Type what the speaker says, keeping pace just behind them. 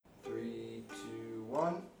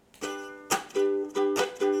One.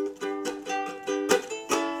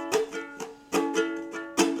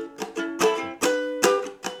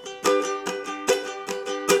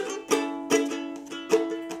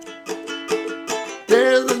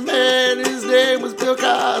 There's a man, his name was Bill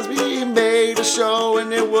Cosby. He made a show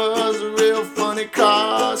and it was a real funny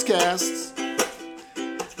Coscast.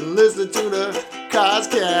 Listen to the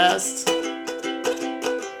Coscast.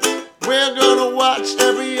 We're gonna watch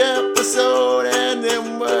every episode and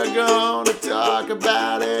then we're gonna talk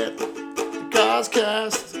about it. The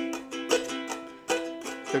Coscast.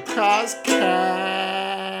 The Coscast.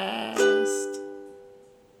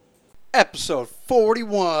 Episode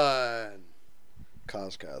 41.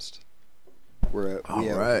 Coscast. All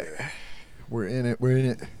right. We're in it.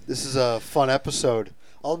 This is a fun episode.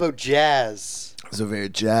 All about jazz It's a very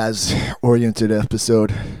jazz-oriented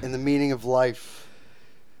episode. and the meaning of life.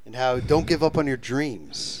 And how don't give up on your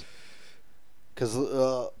dreams. Because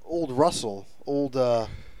old Russell,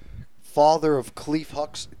 father of Cliff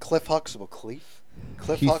Huxtable. Cliff Huxtable.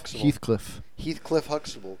 Heathcliff.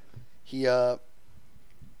 Huxtable. He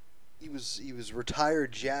was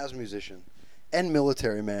retired jazz musician and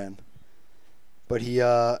military man. But he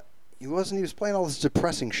wasn't. He was playing all this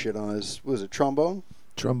depressing shit on his. What was it, trombone?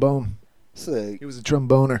 Trombone. He was a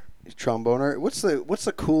tromboner. tromboner. What's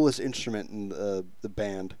the coolest instrument in the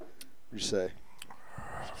band? Would you say?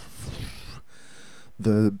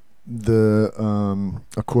 The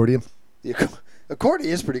accordion. The accordion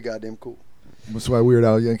is pretty goddamn cool. That's why Weird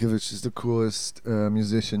Al Yankovic is the coolest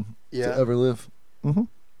musician to ever live. Mm-hmm.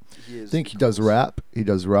 He is. I think he does rap. He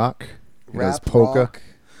does rock. He does Rap, polka. rock,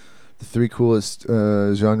 The three coolest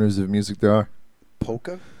genres of music there are.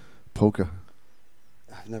 polka. Polka.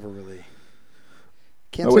 I've never really.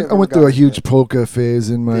 I went through a huge polka phase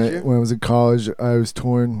in Did you? when I was in college. I was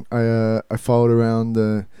torn. I followed around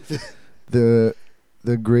the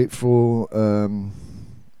Grateful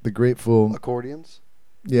accordions.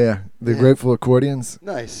 the Yeah. Grateful Accordions,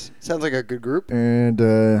 Nice. Sounds like a good group. and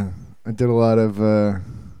I did a lot of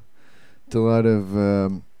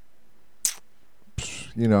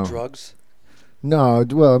Drugs. No,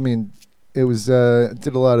 well, I mean, it was I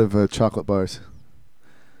did a lot of chocolate bars.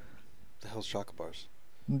 The hell's chocolate bars?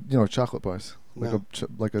 Chocolate bars, No.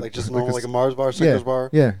 like a Like just normal, like a Mars bar, Snickers bar.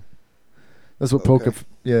 Yeah, that's what polka. Okay.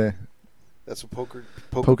 Yeah, That's what polka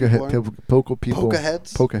polka people are? people. Polka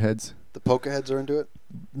heads. Polka heads. The polka heads are into it.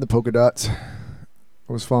 The polka dots.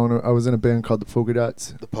 I was in a band called the Polka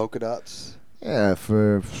Dots. The polka dots. Yeah,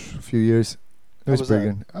 for a few years. It How was was pretty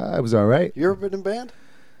that? good. I was all right. You ever been in band?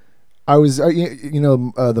 I was,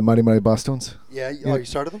 the Mighty Mighty Bosstones. Yeah. Yeah. Oh, you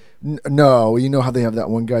started them? No, you know how they have that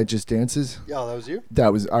one guy just dances. Yeah, that was you.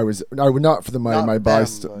 I would not for the Mighty Not Mighty them,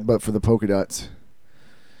 Bosstones, but for the Polka Dots.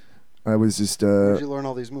 I was just. Where'd you learn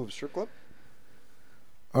all these moves? Strip club.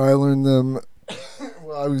 I learned them.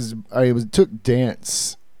 Well, I took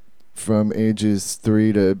dance from ages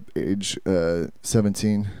 3 to age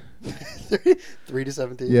 17. 3 to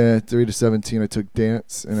 17. Yeah, 3 to 17. I took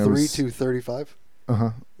dance, and 3 to 35.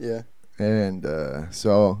 Uh-huh. Yeah. And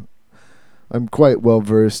so I'm quite well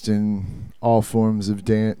versed in all forms of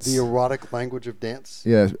dance. The erotic language of dance.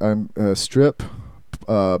 Yeah, I'm strip,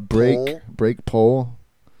 break pole,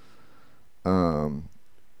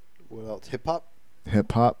 What else? Hip hop.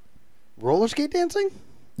 hip hop. Roller skate dancing.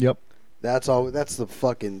 Yep. That's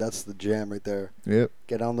the jam right there. Yep.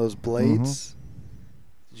 Get on those blades.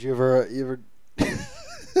 Did you ever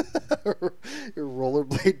your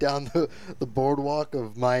rollerblade down the boardwalk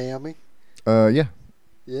of Miami? Yeah.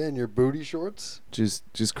 Yeah, in your booty shorts. Just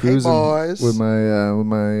cruising boys. with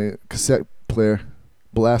my cassette player,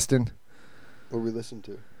 blasting. What we listen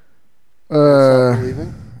to? Uh, Stop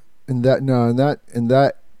Believing? in that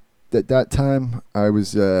time, I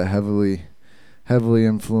was heavily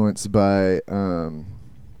influenced by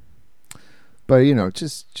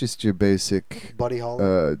just your basic Buddy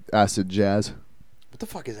Holly. acid jazz. What the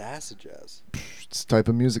fuck is acid jazz? It's a type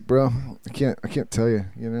of music, bro. I can't tell you.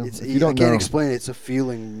 You know, It's, if you don't I can't know, explain it. It's a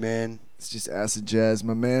feeling, man. it's just acid jazz,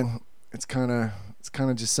 my man. It's kind of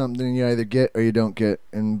just something you either get or you don't get.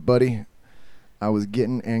 And buddy, I was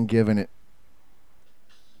getting and giving it.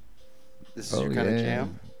 This is your kind of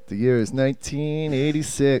jam. The year is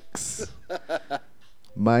 1986.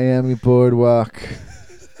 Miami Boardwalk.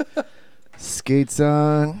 Skates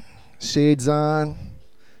on, shades on,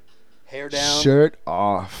 Hair down. shirt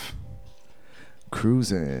off.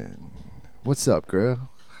 Cruising. What's up, girl?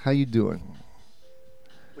 How you doing?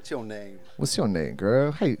 What's your name? What's your name,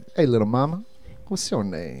 girl? Hey, little mama. What's your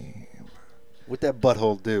name? What that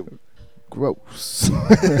butthole do? Gross.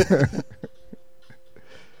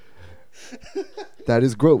 That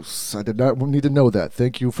is gross. I did not need to know that.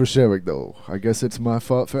 Thank you for sharing, though. I guess it's my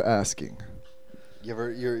fault for asking. You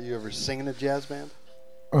ever sing in a jazz band?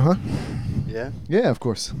 Uh huh. Yeah. Yeah, of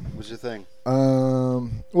course. What's your thing?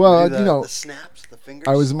 Well, Do you know, the snaps, the fingers.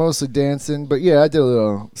 I was mostly dancing, but yeah, I did a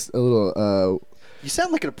little. You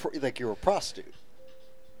sound like you're a prostitute.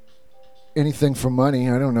 Anything for money.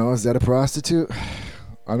 I don't know. Is that a prostitute?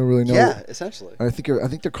 I don't really know. Yeah, essentially. I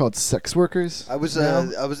think they're called sex workers. I was now.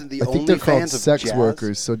 I was in the I think they're called OnlyFans of sex jazz.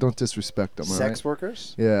 workers, so don't disrespect them. Sex all right?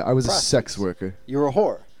 workers? Yeah, I was a sex Prostitutes. worker. You're a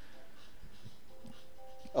whore.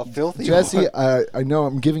 A filthy Jesse, whore. I know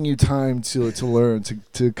I'm giving you time to learn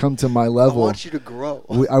to come to my I level. want you to grow.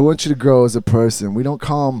 I want you to grow as a person. We don't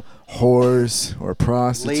call them whores or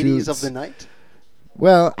prostitutes. Ladies of the night?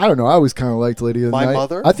 Well, I don't know. I always kind of liked Lady of the My Night.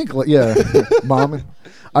 mother? I think, yeah, mom.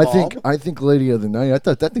 I Mom? think Lady of the Night.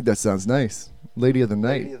 I think that sounds nice. Lady of the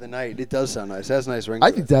Night. Lady of the night. It does sound nice. It has a nice ring. I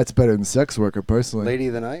to think it. that's better than sex worker, personally. Lady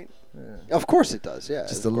of the night? Of course it does, yeah.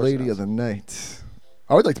 Just of a course it Lady does. of the Night.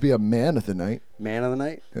 I would like to be a man of the night. Man of the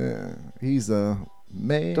night? Yeah, he's a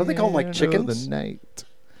man. Don't they call 'em, like, of chickens? the night.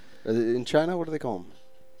 In China, what do they call them?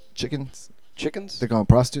 Chickens. Chickens? They call them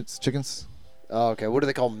prostitutes. Chickens. Oh, okay. What do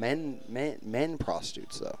they call men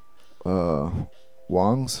prostitutes, though?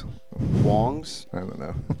 Wongs. Wongs? I don't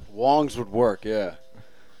know. Wongs would work, yeah.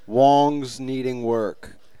 Wongs needing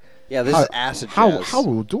work. Yeah, this is acid jazz. How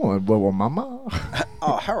you doing, well, mama?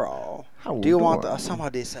 Oh, hello. How Do you want doing? some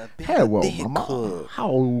of this big Hello, dick? mama.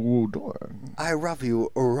 How you doing? I love you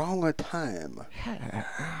a wrong time.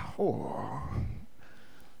 Oh,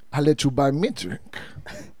 I let you buy me drink.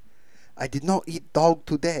 I did not eat dog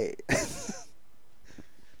today.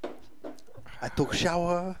 I took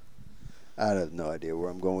shower. I have no idea where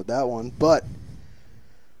I'm going with that one. But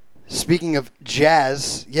speaking of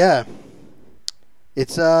jazz, yeah.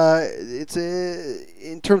 It's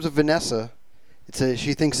in terms of Vanessa,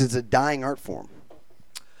 she thinks it's a dying art form.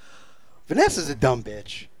 Vanessa's a dumb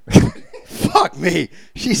bitch. Fuck me.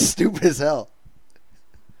 She's stupid as hell.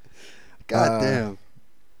 God damn.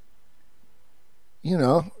 You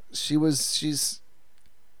know,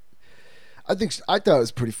 I thought it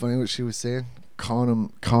was pretty funny what she was saying, calling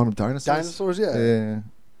them dinosaurs. Dinosaurs, yeah. Yeah.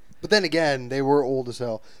 But then again, they were old as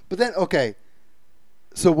hell. But then, okay.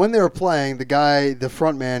 So when they were playing, the guy, the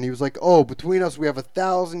front man, he was like, "Oh, between us, we have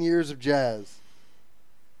 1,000 years of jazz."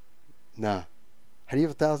 Nah. How do you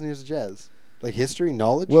have 1,000 years of jazz? Like history,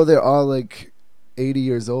 knowledge? Well, they're all like 80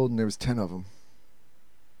 years old, and there was 10 of them.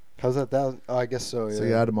 How's that 1,000? Oh, I guess so. Yeah. So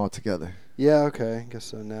you add them all together. Yeah. Okay. I guess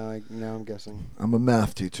so. Now I'm guessing. I'm a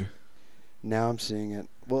math teacher. Now I'm seeing it.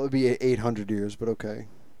 Well, it'd be 800 years, but okay.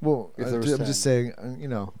 Well, If there was I'm 10. just saying, you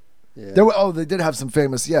know. Yeah. They did have some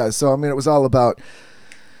famous, yeah. So I mean, it was all about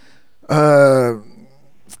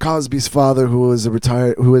Cosby's father, who is a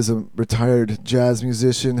retired jazz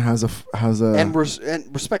musician, has a and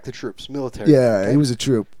respect the troops, military. yeah. okay? He was a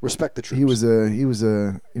troop. Respect the troops. He was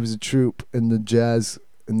a troop in the jazz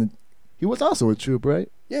he was also a troop, right?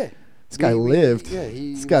 Yeah. This guy lived. Yeah.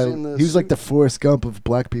 He This was guy, in the he was like suit. the Forrest Gump of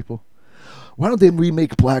black people. Why don't they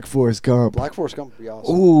remake Black Forrest Gump? Black Forest Gump would be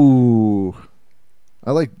awesome. Ooh,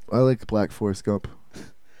 I like Black Forrest Gump.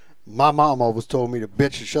 My mom always told me to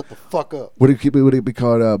bitch and shut the fuck up. Would it be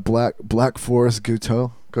called Black Forest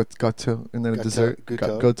Gâteau? Gâteau, and then a Gâteau, dessert.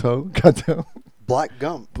 gâteau. Gâteau. Black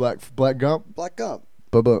Gump. Black Gump. Black Gump.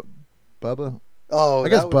 Bubba. Oh, I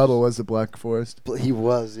guess that Bubba was the Black Forest. He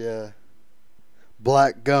was, yeah.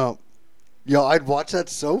 Black Gump. Yo, I'd watch that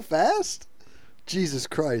so fast. Jesus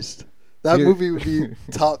Christ. That Yeah. movie would be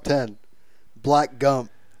top 10. Black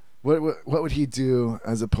Gump. What would he do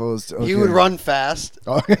as opposed to? He would run fast.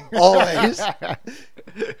 Okay. Always.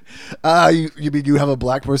 You mean you have a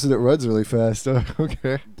black person that runs really fast?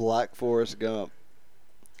 Okay. Black Forest Gump.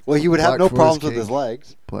 Well, he would have Black no Forest problems with King. his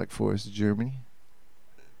legs. Black Forest, Germany.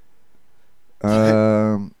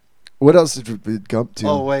 What else did Gump do?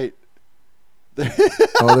 Oh, wait.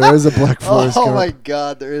 Oh, there is a Black Forest Oh, Gump. my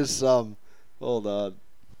God. There is some. Hold on.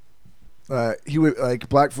 He would like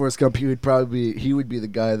Black Forest Gump. He would be the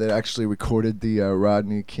guy that actually recorded the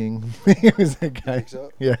Rodney King. He was that guy. Think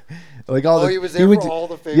so? Yeah, like all Oh, the he was there would for do- all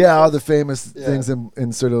the famous yeah, all ones? the famous Yeah. things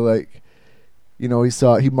and sort of like, you know,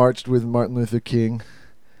 he marched with Martin Luther King,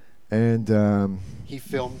 and He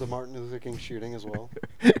filmed the Martin Luther King shooting as well.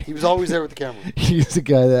 He was always there with the camera. he's the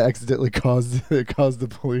guy that accidentally caused the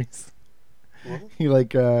police. What? He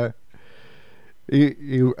like he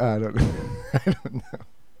I don't know. I don't know.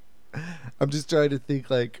 I'm just trying to think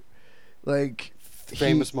like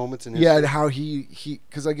Famous moments in history. yeah, and how he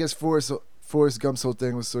because I guess Forrest Gump's whole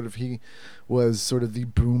thing was sort of he was sort of the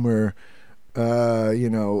boomer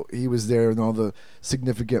He was there in all the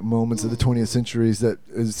significant moments of the 20th centuries that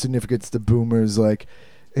is significant to boomers, like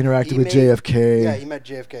interacted with JFK. Yeah, he met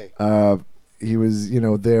JFK. He was,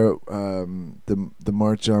 there, the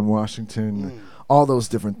March on Washington, all those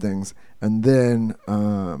different things. And then,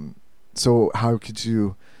 so how could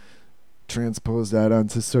you transpose that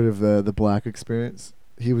onto sort of the black experience?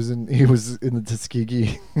 He was in the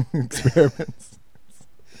Tuskegee experiments.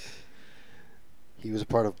 He was a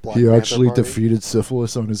part of Black He Panther actually Party. defeated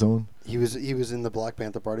syphilis on his own. He was in the Black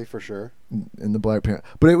Panther Party for sure. In the Black Panther,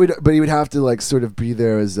 but he would have to like sort of be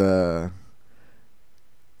there as a.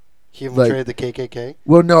 He infiltrated the KKK.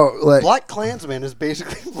 Well, no, like Black Klansman is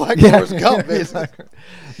basically Black Forrest Gump, basically.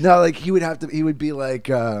 No, like he would be like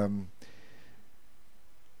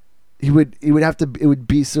he would have to. It would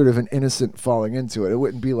be sort of an innocent falling into it. It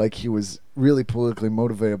wouldn't be like he was really politically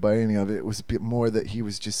motivated by any of it. It was a bit more that he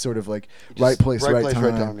was just sort of like right place, right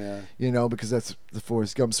time. Yeah. Because that's the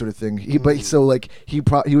Forrest Gump sort of thing. But so like he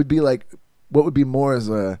would be like, what would be more as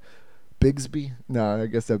a Bigsby? No, I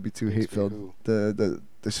guess that'd be too hate-filled. Who? The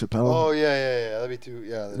Chappelle. Oh yeah. That'd be too.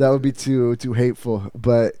 Yeah. That would be too hateful.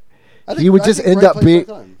 But I he would I just think end right up place, being. right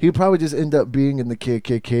time. He would probably just end up being in the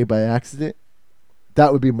KKK by accident.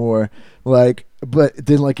 That would be more like. But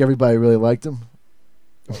then like everybody really liked him.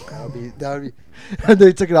 That would be. And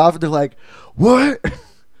they took it off and they're like, "What?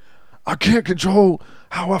 I can't control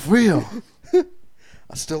how I feel."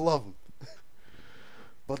 I still love him.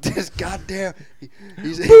 But this goddamn,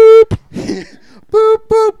 he's Boop. boop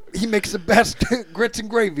boop. He makes the best grits and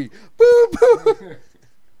gravy. Boop boop.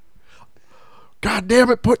 God damn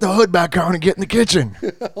it! Put the hood back on and get in the kitchen.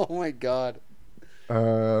 Oh my god.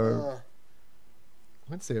 I'd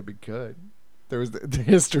say it'd be good. There was the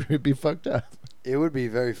history would be fucked up. It would be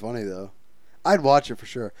very funny though. I'd watch it for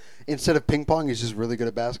sure. Instead of ping pong, he's just really good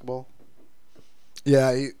at basketball.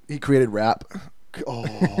 Yeah, he created rap.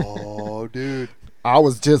 Oh, dude. I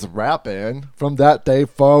was just rapping. From that day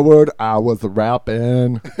forward, I was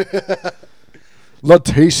rapping.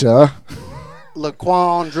 Letitia.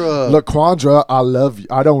 Laquandra. I love you.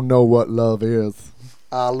 I don't know what love is.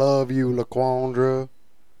 I love you, Laquandra.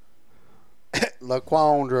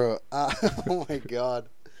 Laquandra. Oh my god.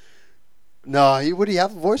 No, would he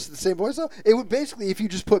have the same voice though? It would basically, if you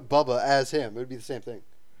just put Bubba as him, it would be the same thing,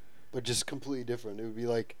 but just completely different. It would be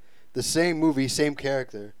like the same movie, same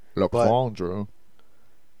character. Laquandra.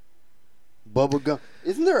 Bubble Gum.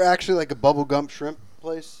 Isn't there actually like a Bubble Gum shrimp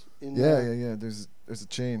place? Yeah. There's a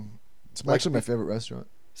chain. It's Like- actually my favorite restaurant.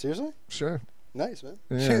 Seriously? Sure. Nice, man.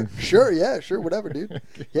 Yeah. Sure, whatever, dude.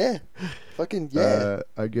 Yeah. Fucking yeah.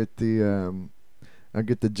 I get the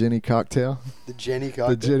Jenny cocktail. The Jenny The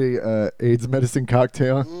cocktail. Jenny AIDS medicine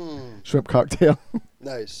cocktail. Shrimp cocktail.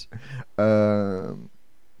 Nice.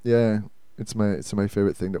 Yeah, it's my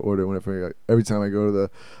favorite thing to order whenever every time I go to the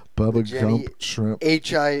Bubba Jenny Gump shrimp.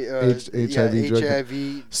 HIV drug.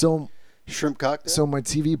 HIV So shrimp cocktail. so my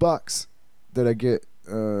TV box that I get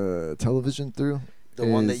television through. The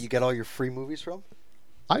one that you get all your free movies from?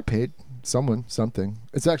 I paid something.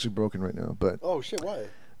 It's actually broken right now, but Oh shit! Why?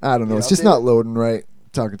 I don't know. You It's just update not it? loading right.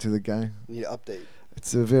 Talking to the guy. You need to update.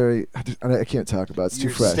 It's a very I can't talk about it. It's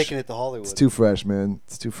You're too fresh. sticking it to Hollywood. It's too fresh, man.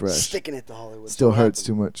 It's too fresh. Sticking it to Hollywood. Still What hurts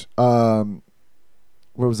happened? too much.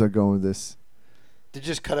 Where was I going with this? Did you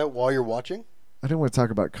just cut out while you're watching? I didn't want to talk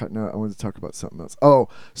about cutting out. I wanted to talk about something else. Oh,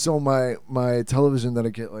 so my television that I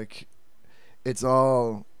get, like, it's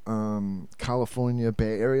all California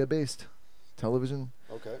Bay Area based television.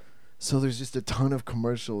 Okay. So there's just a ton of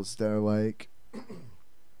commercials that are like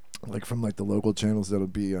from like the local channels that'll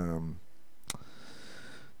be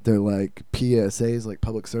they're like PSAs, like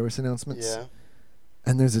public service announcements. Yeah.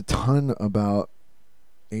 And there's a ton about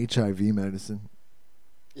HIV medicine.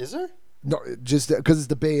 Is there? No, just because it's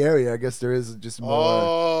the Bay Area, I guess there is just more.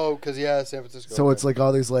 Oh, because San Francisco. So okay. it's like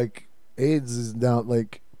all these like AIDS is now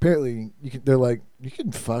like apparently they're like you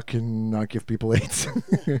can fucking not give people AIDS.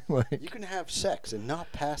 Like you can have sex and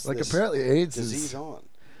not pass like this apparently AIDS disease is on.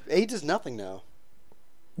 AIDS is nothing now.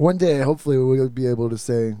 one day hopefully we'll be able to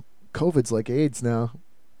say COVID's like AIDS now.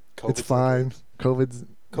 COVID's It's fine. Like AIDS.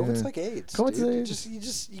 COVID's yeah. like AIDS. COVID's dude. AIDS. You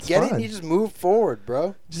It's get it fine. and you just move forward,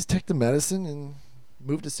 bro. Just take the medicine and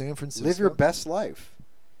move to San Francisco. Live your best life.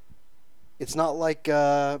 It's not like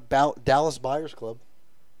Dallas Buyers Club.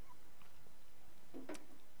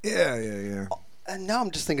 Yeah. And now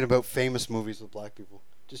I'm just thinking about famous movies with black people.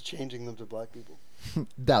 Just changing them to black people.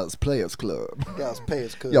 Dallas Players Club. Dallas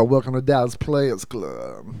Payers Club. Yo, welcome to Dallas Players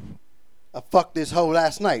Club. I fucked this hoe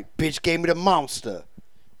last night. Bitch gave me the monster.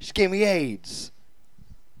 She gave me AIDS.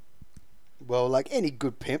 Well, like any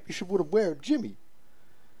good pimp, you should would have wear Jimmy.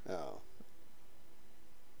 Oh.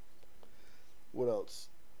 What else?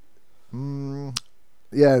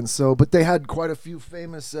 Yeah, and so, but they had quite a few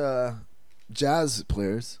famous jazz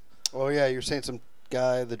players. Oh yeah, you're saying some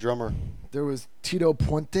guy, the drummer. There was Tito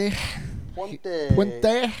Puente. Puente.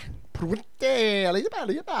 Puente.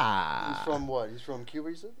 He's from what? He's from Cuba,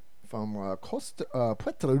 you said? From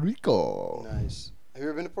Puerto Rico. Nice. Have you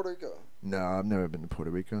ever been to Puerto Rico? No, I've never been to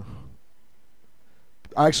Puerto Rico.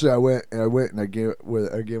 Actually, I went and I gave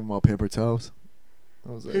them all paper towels.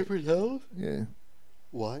 I was like, Paper towels? yeah.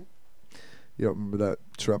 Why? You don't remember that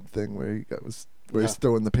Trump thing where he's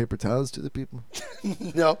throwing the paper towels to the people?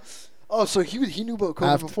 No. Oh, so he knew about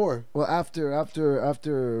COVID before. Well,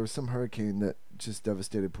 after some hurricane that just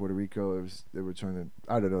devastated Puerto Rico, they were trying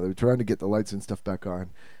to get the lights and stuff back on,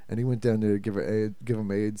 and he went down there to give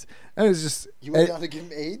him AIDS, and it was just You went down to give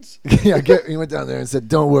him AIDS? yeah, he went down there and said,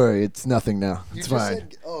 "Don't worry, it's nothing now. It's You just fine."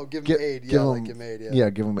 said, oh, give him aid. Yeah, like give him aid. Yeah. Yeah,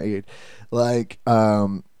 give him aid. Like,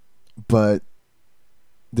 but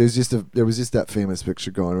there was just that famous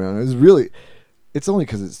picture going around. It was really, it's only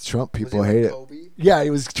because it's Trump. People Was he hate like it. Kobe? Yeah, he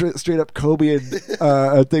was straight up Kobe and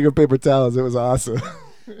a thing of paper towels. It was awesome.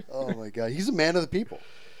 Oh my God, he's a man of the people.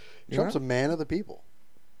 Trump's a man of the people.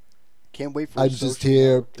 Can't wait for. I'm his just social here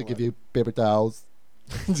network to give you paper towels.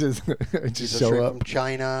 just He's show straight up. from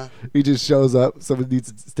China. He just shows up. Someone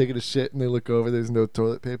needs to taking a shit, and they look over. There's no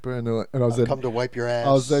toilet paper, and all of a sudden, Come to wipe your ass.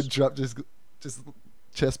 all of a sudden, Trump just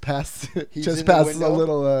chest passes He's chest in the passes a window?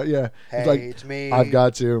 little. Yeah, Hey, he's like, it's me. I've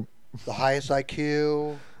got you. the highest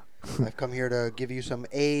IQ. I've come here to give you some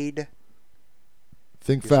aid.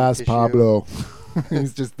 Think Here's some fast, tissue. Pablo.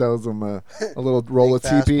 He's just throws him a little roll of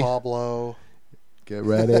Think fast, teepee. Pablo. Get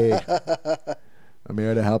ready. I'm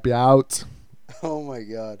here to help you out. Oh my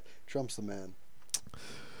God, Trump's the man.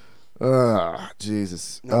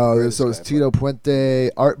 Jesus. Not the Oh, greatest so it's guy, Tito Puente,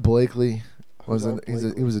 Art Blakely. Who's Art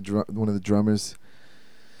Blakely? He was one of the drummers.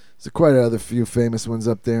 There's quite a few famous ones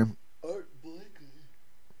up there. Art Blakely.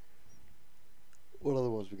 What other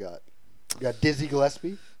ones we got? We got Dizzy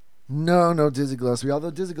Gillespie. No, Dizzy Gillespie.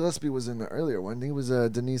 Although Dizzy Gillespie was in the earlier one. He was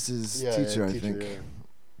Denise's teacher, I think. Yeah.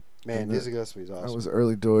 Man, And Dizzy Gillespie's awesome. That was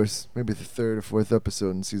early doors. Maybe the third or fourth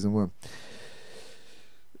episode in season 1.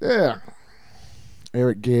 Yeah.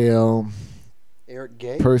 Eric Gale, Eric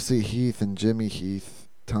Gay. Percy Heath and Jimmy Heath,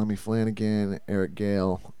 Tommy Flanagan, Eric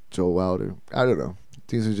Gale, Joel Wilder. I don't know.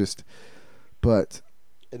 These are just, but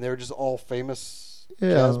And they were just all famous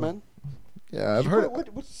Yeah. jazzmen. yeah, I've heard.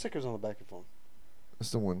 What's the stickers on the back of your phone?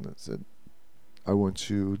 That's the one that said, "I want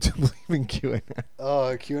you to believe in QAnon."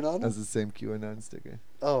 Oh, QAnon. That's the same QAnon sticker.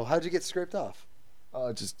 Oh, how'd you get scraped off?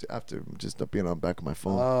 Just after not being on the back of my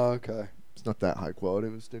phone. Oh, okay. It's not that high quality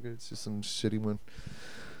of a sticker. It's just some shitty one.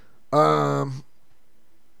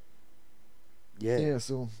 Yeah. Yeah.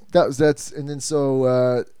 So that's and then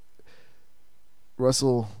so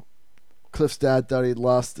Russell Cliff's dad thought he'd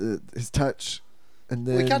lost his touch, and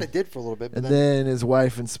then We kind of did for a little bit, but and then his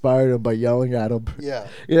wife inspired him by yelling at him. yeah,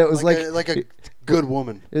 Yeah, it was like a good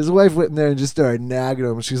woman. his wife went in there and just started nagging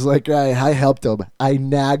him. She's like, I helped him. I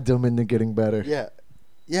nagged him into getting better. Yeah,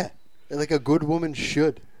 yeah, like a good woman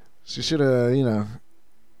should. She should have,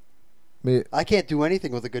 I can't do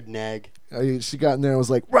anything with a good nag. she got in there and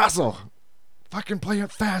was like, Russell, fucking play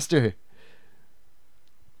it faster.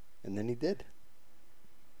 And then he did.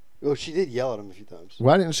 Oh, she did yell at him a few times.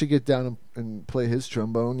 Why didn't she get down and play his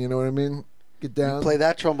trombone? You know what I mean? Get down. You play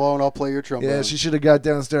that trombone, I'll play your trombone. Yeah, she should have got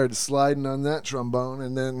down and started sliding on that trombone,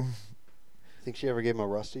 and then Think she ever gave him a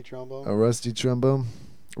rusty trombone? a rusty trombone.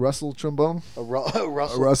 Russell trombone? A A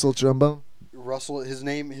Russell. Russell trombone? Russell. His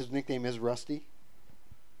nickname is Rusty.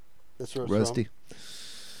 That's where it's Rusty.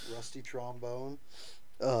 from. Rusty trombone.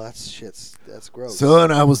 Oh, that's gross.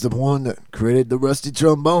 Son, I was the one that created the rusty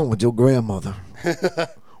trombone with your grandmother.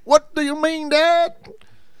 What do you mean, Dad?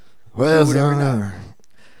 Well, Do it every son,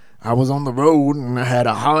 I was on the road and I had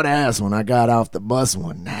a hot ass when I got off the bus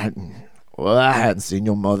one night. And, well, I hadn't seen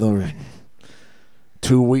your mother in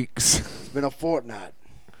 2 weeks. It's been a fortnight.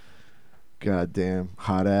 Goddamn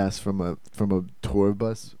hot ass from a tour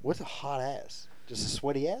bus. What's a hot ass? Just a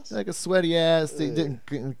sweaty ass? Like a sweaty ass. They Ugh.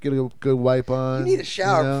 didn't get a good wipe on. You need a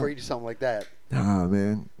shower know? before you do something like that. Nah,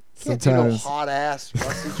 man. Can't do no Sometimes, hot ass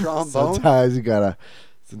rusty trombone. sometimes you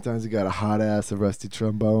got a hot ass, a rusty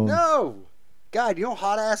trombone. No, God, you don't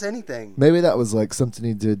hot ass anything. Maybe that was like something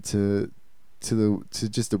he did to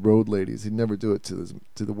just the road ladies. He'd never do it to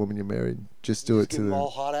the woman you married. Just do You it give to them the. all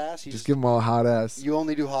hot ass. Just give them all hot ass. You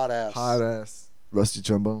only do hot ass. Hot ass. Rusty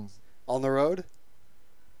trombones. On the road?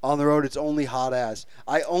 On the road, it's only hot ass.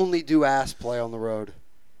 I only do ass play on the road.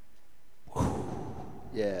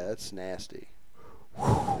 Yeah, that's nasty.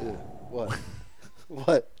 Ew. What?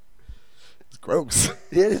 What? gross.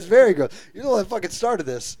 It is very gross. You're the one that fucking started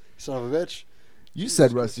this, son of a bitch. You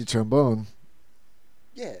said rusty trombone.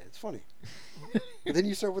 Yeah, it's funny. But then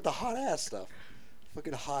you start with the hot ass stuff.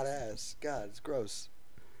 Fucking hot ass. God, it's gross.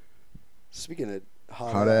 Speaking of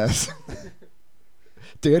Hot ass.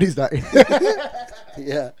 Danny's not.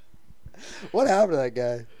 Yeah. What happened to that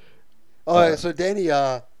guy? Oh, yeah, so Danny,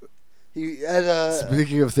 he had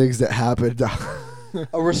Speaking of things that happened,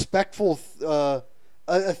 a respectful, a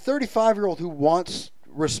 35-year-old who wants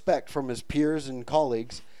respect from his peers and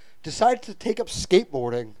colleagues decided to take up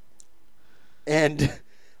skateboarding and,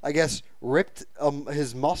 I guess, ripped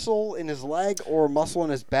his muscle in his leg or a muscle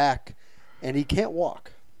in his back, and he can't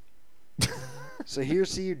walk. So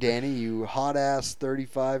here's to you, Danny, you hot-ass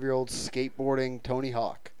 35-year-old skateboarding Tony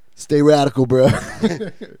Hawk. stay radical, bro.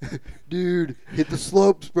 Dude, hit the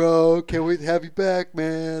slopes, bro. Can't wait to have you back,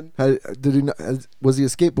 man. Did he? Was he a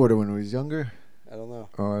skateboarder when he was younger? I don't know.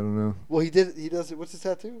 Oh, I don't know. Well, he does it. What's his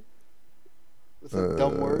tattoo? What's that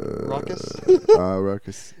dumb word? Ruckus?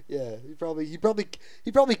 Ruckus. Yeah, he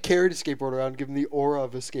probably carried a skateboard around, giving the aura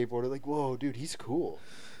of a skateboarder. Like, whoa, dude, he's cool.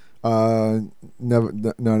 Never.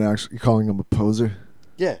 Not actually calling him a poser.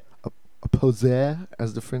 Yeah. A poser,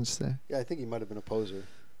 as the French say. Yeah, I think he might have been a poser.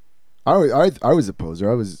 I was a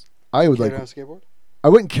poser. I would Carried like. around a skateboard? I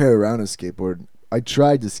wouldn't carry around a skateboard. I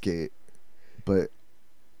tried to skate, but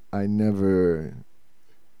I never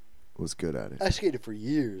was good at it. I skated for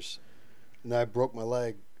years, and I broke my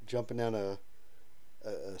leg jumping down a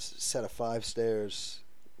set of 5 stairs,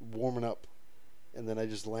 warming up, and then I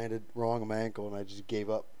just landed wrong on my ankle, and I just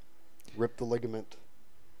gave up, ripped the ligament.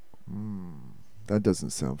 That doesn't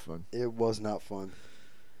sound fun. It was not fun.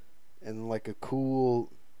 And like a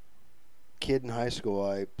cool kid in high school,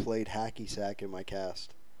 I played hacky sack in my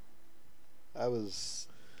cast. I was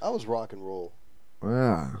rock and roll.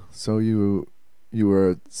 Yeah. So you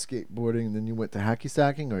were skateboarding, and then you went to hacky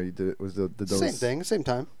sacking, or you did those Same thing, same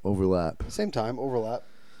time. overlap? Same time, overlap.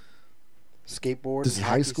 Skateboard. This and is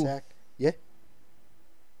high hacky school? Sack. Yeah.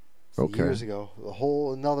 Okay. Years ago,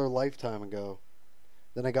 another lifetime ago.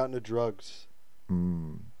 Then I got into drugs.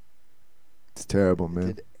 It's terrible,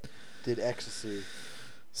 man. Did ecstasy.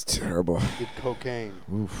 It's terrible. Did cocaine.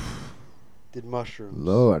 Oof. Did mushrooms.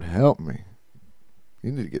 Lord help me.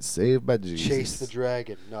 You need to get saved by Jesus. Chase the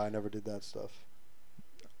dragon. No, I never did that stuff.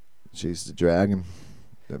 Chase the dragon.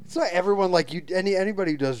 It's not everyone like you.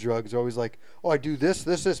 Anybody who does drugs are always like, oh, I do this,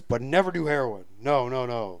 but never do heroin.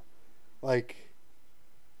 No. Like,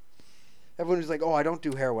 everyone who's like, oh, I don't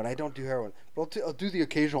do heroin. But I'll do the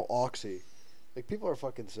occasional oxy. Like, people are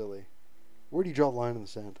fucking silly. Where do you draw the line in the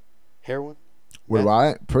sand? Heroin? Where do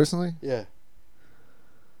I personally? Yeah.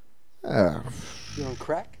 You on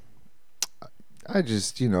crack? I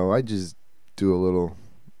just do a little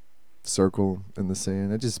circle in the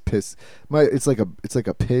sand. I just piss. It's like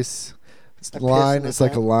a piss line. It's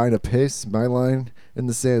like a line of piss. My line in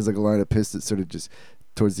the sand is like a line of piss that sort of just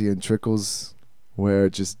towards the end trickles, where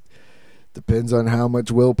it just depends on how much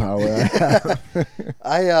willpower I have.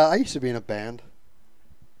 I used to be in a band.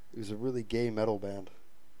 It was a really gay metal band.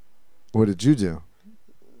 What did you do?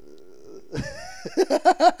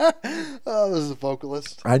 I was a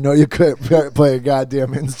vocalist. I know you couldn't play a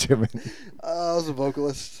goddamn instrument. I was a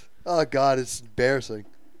vocalist. Oh God, it's embarrassing.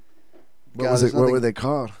 What was it? What were they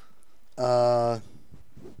called?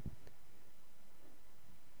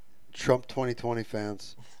 Trump 2020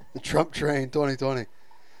 fans. The Trump Train 2020.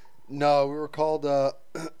 No, we were called I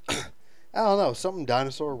don't know, something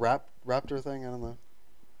dinosaur raptor thing. I don't know.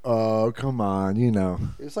 Oh, come on, you know.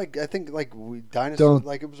 It was like, I think like dinosaur, Don't-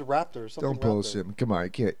 like it was a raptor or something. Don't bullshit me. Come on, you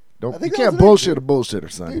can't. I You think that was can't the name, bullshit dude. a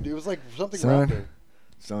bullshitter, son. Dude, it was like something Son. raptor.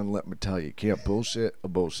 Son, let me tell you, you can't bullshit a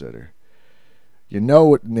bullshitter. You know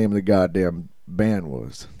what the name of the goddamn band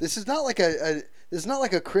was. This is not like this is not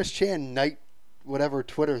like a Chris Chan night whatever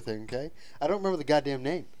Twitter thing, okay? I don't remember the goddamn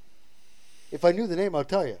name. If I knew the name, I'll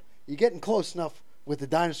tell you. You're getting close enough with the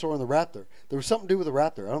dinosaur and the raptor. There was something to do with the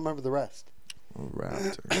raptor. I don't remember the rest.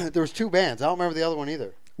 Raptor. There was 2 bands. I don't remember the other one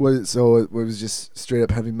either. So it was just straight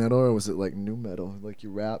up heavy metal, or was it like new metal? Like you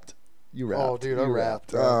rapped? You rapped. Oh, dude, I You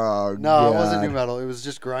rapped. Oh, No, it God. wasn't new metal. It was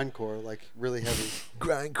just grindcore, like really heavy.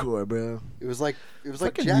 Grindcore, bro. It was like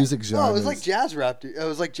Fucking jazz. music No, it was genres. like jazz rap. Dude. It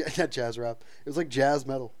was like not jazz rap. It was like jazz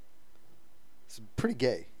metal. It's pretty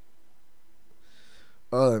gay.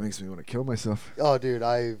 Oh, that makes me want to kill myself. Oh, dude,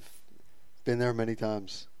 I've been there many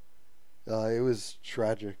times. It was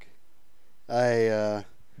tragic.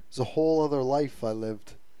 It's a whole other life I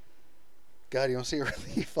lived. God, you want to see a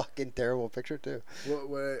really fucking terrible picture too?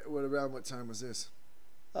 What around what time was this?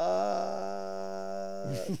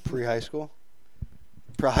 Pre-high school.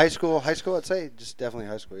 High school, I'd say just definitely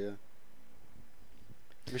high school. Yeah.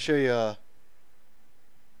 Let me show you.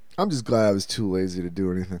 I'm just glad I was too lazy to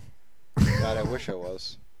do anything. God, I wish I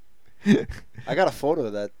was. I got a photo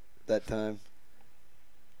of that time.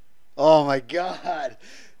 Oh my God!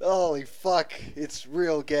 Holy fuck! It's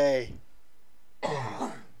real gay. All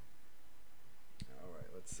right,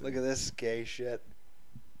 let's see. Look at this gay shit.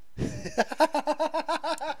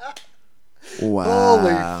 Wow.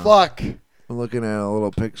 Holy fuck! I'm looking at a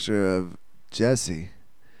little picture of Jesse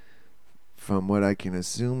from what I can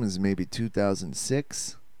assume is maybe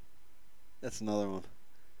 2006. That's another one.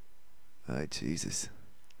 Oh, Jesus.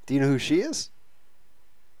 Do you know who she is?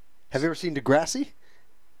 Have you ever seen Degrassi?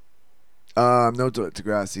 No,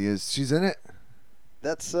 Degrassi is. She's in it?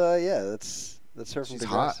 That's that's her from She's Degrassi.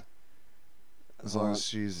 hot. As long as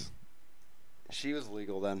she's... She was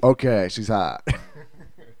legal then, Okay, she's hot.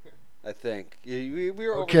 I think. We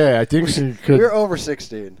were over, Okay, I think she we could... were over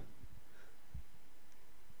 16.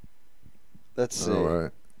 Let's see. All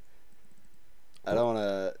right. I don't want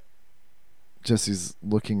to. Jesse's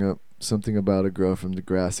looking up something about a girl from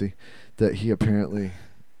Degrassi that he apparently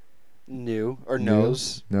Knew or knew-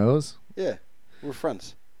 knows. Knows? Yeah, we're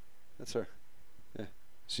friends. That's her.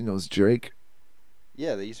 She knows Drake.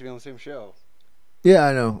 Yeah, they used to be on the same show. Yeah,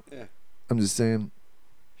 I know. Yeah. I'm just saying.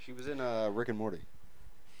 She was in Rick and Morty.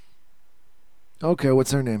 Okay,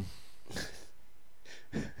 what's her name?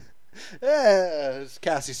 Yeah, it's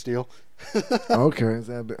Cassie Steele. Okay, is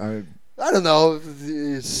that, I don't know if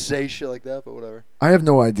you say shit like that, but whatever. I have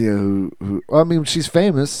no idea who. I mean, she's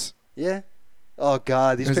famous. Yeah. Oh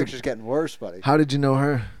God, these There's a- pictures getting worse, buddy. How did you know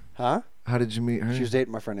her? Huh? How did you meet her? She was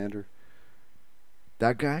dating my friend Andrew.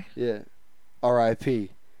 That guy? Yeah. R.I.P.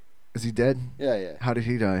 Is he dead? Yeah, yeah. How did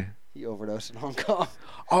he die? He overdosed in Hong Kong.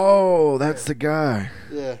 Oh, that's the guy.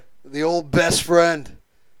 Yeah. The old best friend.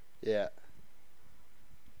 Yeah.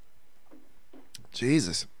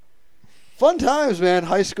 Jesus. Fun times, man.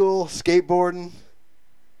 High school, skateboarding.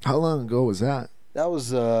 How long ago was that? That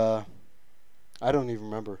was, I don't even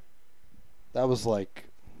remember. That was like,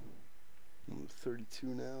 I'm 32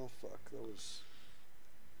 now. Fuck, that was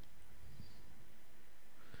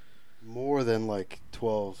more than like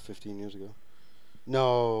 12, 15 years ago.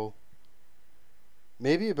 No.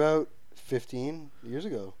 Maybe about 15 years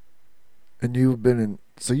ago. And you've been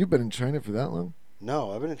in China for that long?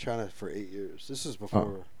 No, I've been in China for 8 years. This is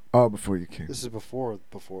before. Oh, before you came. This is before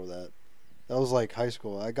that. That was like high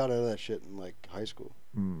school. I got out of that shit in like high school.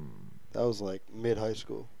 Mm. That was like mid high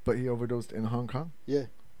school. But he overdosed in Hong Kong? Yeah.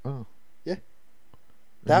 Oh. Yeah.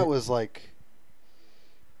 That was like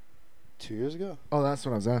 2 years ago. Oh, that's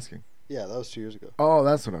what I was asking. Yeah, that was 2 years ago. Oh,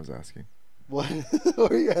 that's what I was asking. What?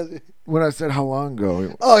 What were you asking? When I said how long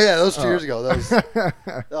ago. Oh yeah, that was 2 Oh. years ago. That was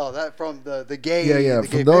oh that from the gay. yeah, the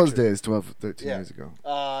from gay those picture. days, 12, 13 Yeah. years ago.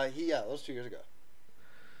 Yeah, that was 2 years ago.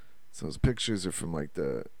 So those pictures are from like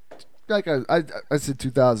I said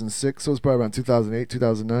 2006, so it's probably around 2008,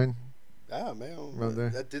 2009. Ah man, Around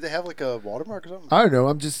there. Did they have like a watermark or something? I don't know.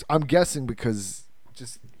 I'm guessing because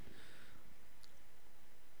just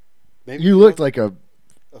Maybe you looked like a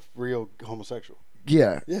real homosexual.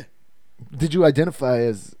 yeah. Yeah. Did you identify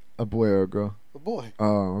as a boy or a girl? A boy.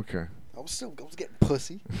 Oh, okay. I was getting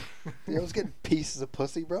pussy. I was getting pieces of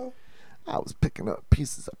pussy, bro. I was picking up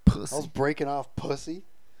pieces of I was pussy. breaking off pussy.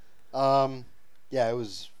 Yeah, it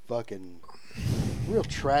was fucking real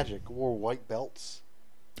tragic. Wore white belts.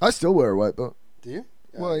 I still wear a white belt. Do you?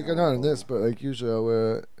 Well, like, not in this, but like usually I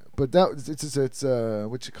wear. But that it's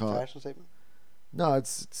what you call it? Fashion statement. No,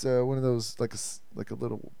 it's one of those like a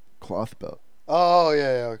little cloth belt. Oh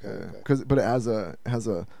yeah, okay. But it has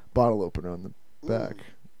a bottle opener on the back.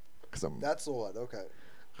 Cause That's the one. Okay.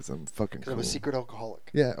 Cause I'm fucking Because I'm cool. a secret alcoholic.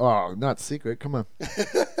 Yeah. Oh, not secret. Come on.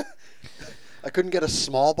 I couldn't get a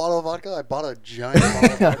small bottle of vodka. I bought a giant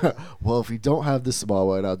bottle of vodka. Well, if you don't have the small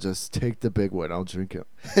one, I'll just take the big one. I'll drink it.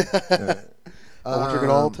 I won't drink it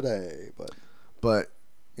all today, but But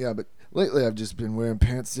lately I've just been wearing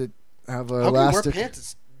pants that have how can you elastic. wear pants?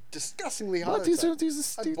 It's disgustingly hot. What? These outside. are I'm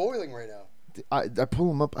stupid. boiling right now. I pull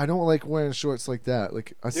them up. I don't like wearing shorts like that.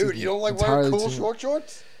 Like I see Dude, you don't like wearing entirely cool too-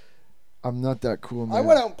 shorts? I'm not that cool, man. I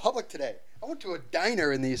went out in public today. I went to a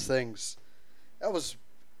diner in these things. That was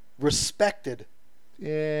respected.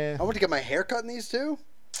 Yeah. I went to get my hair cut in these too.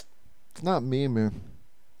 It's not me, man.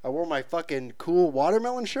 I wore my fucking cool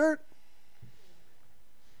watermelon shirt.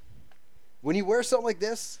 When you wear something like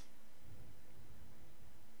this,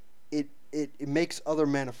 it makes other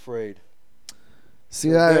men afraid. See,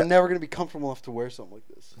 They're never going to be comfortable enough to wear something like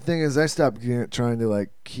this. the thing is, I stopped trying to like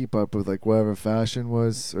keep up with like whatever fashion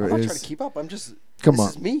was or I'm not is. trying to keep up. I'm just. Come this on.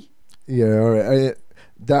 is me. Yeah, all right.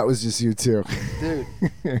 That was just you too. Dude.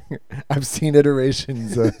 I've seen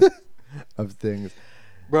iterations of things.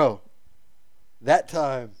 Bro, that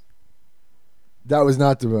time. That was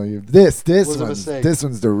not the real year. This Was a one's mistake. this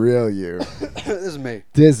one's the real year. This is me.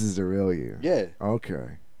 This is the real year. Yeah,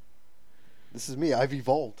 Okay. this is me. I've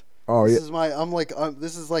evolved. Oh This yeah. is my. I'm like.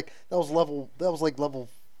 This is like. That was like level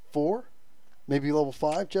 4, maybe level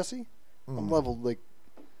 5. Jesse, I'm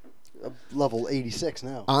level 86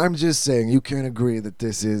 now. I'm just saying you can agree that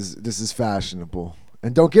this is fashionable.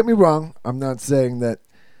 And don't get me wrong, I'm not saying that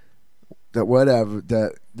whatever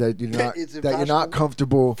that you're not It's that you're not fashionable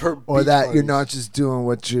comfortable for or beach that you're parties. not just doing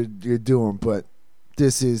what you're doing, but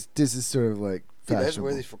this is sort of like Dude, that's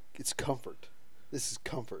fashionable. where it's comfort. This is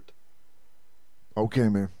comfort. Okay,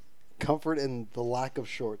 man. Comfort and the lack of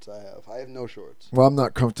shorts I have. I have no shorts. Well, I'm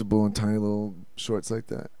not comfortable in tiny little shorts like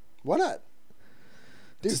that. Why not?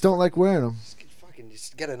 Dude, Just don't like wearing them.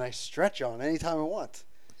 Just get a nice stretch on anytime I want.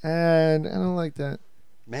 And I don't like that.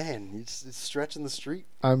 Man, you just stretch in the street.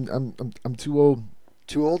 I'm too old.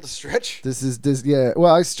 Too old to stretch? This yeah.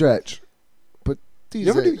 Well, I stretch, but these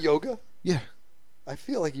You ever do days- yoga? Yeah, I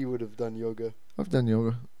feel like you would have done yoga. I've done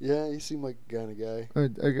yoga. Yeah, you seem like the kind of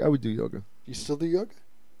guy. I would do yoga. You still do yoga?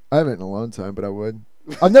 I haven't in a long time, but I would.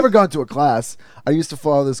 I've never gone to a class. I used to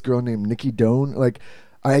follow this girl named Nikki Doan. Like,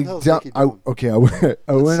 What the hell's Nikki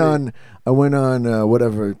Doan? I went on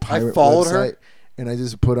whatever pirate followed her? website, and I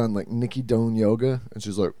just put on like Nikki Doan yoga, and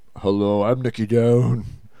she's like, "Hello, I'm Nikki Doan.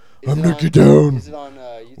 I'm Nikki Doan. Is it on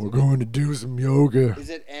YouTube? We're going to do some yoga. Is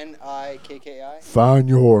it Nikki? Find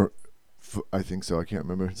your." I think so. I can't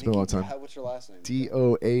remember. It's been a long time. What's your last name?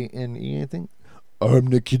 Doane, I think. I'm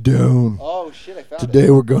Nikki Doan. Oh shit! I found Today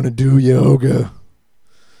it. we're gonna do yoga.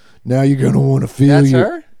 Now you're gonna want to feel That's your.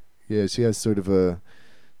 her. Yeah, she has sort of a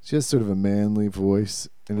manly voice,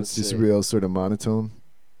 and Let's it's just see. real sort of monotone.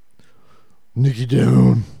 Nikki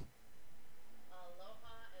Doan.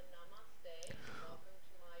 Aloha and namaste. Welcome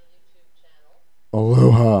to my YouTube channel.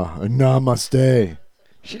 Aloha and namaste.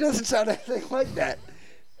 She doesn't sound anything like that.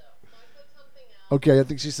 So I put something out Okay, I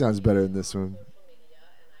think she sounds better in this one. on social media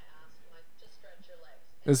and I asked like to stretch your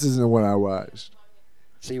legs. This isn't the one I watched.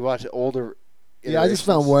 So you watch older. Yeah, I just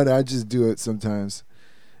found iterations? one. I just do it sometimes.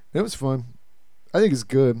 It was fun. I think it's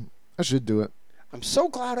good. I should do it. I'm so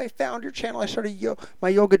glad I found your channel. I started my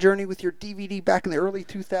yoga journey with your DVD back in the early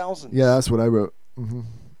 2000s. Yeah, that's what I wrote. hmm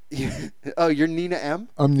Oh, you're Nina M?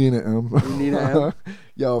 I'm Nina M. You're Nina M?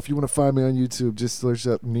 Yo, if you want to find me on YouTube, just search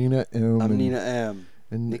up Nina M. I'm and, Nina M.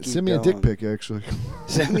 And Nikki send me a Dawn. dick pic, actually.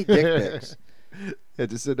 Send me dick pics. Yeah,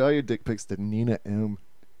 just send all your dick pics to Nina M.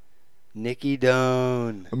 Nikki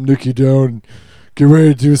Doan. I'm Nikki Doan. Get ready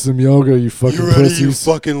to do some yoga, you fucking pussies.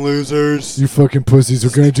 fucking losers? You fucking pussies. We're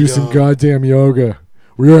gonna Nikki do some Dawn. goddamn yoga.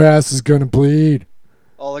 Your ass is gonna bleed.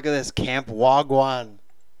 Oh, look at this. Camp Wagwan.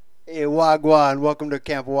 Hey, Wagwan. Welcome to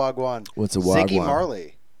Camp Wagwan. What's a Ziggy wagwan?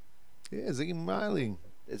 Marley. Yeah, Ziggy Marley.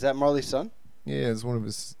 Is that Marley's son? Yeah, it's one of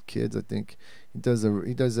his kids, I think. He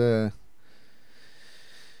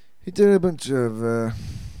did a bunch of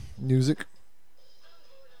music.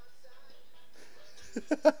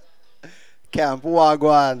 Camp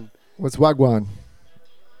Wagwan. What's wagwan?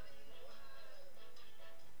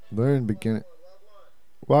 Learn, begin it.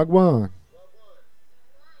 Wagwan.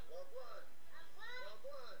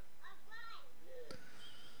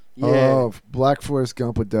 Yeah. Oh, Black Forest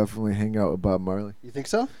Gump would definitely hang out with Bob Marley. You think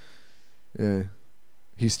so? Yeah,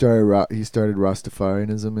 he started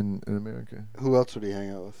Rastafarianism in America. Who else would he hang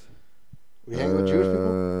out with? Would he hang out with Jewish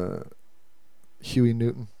people? Huey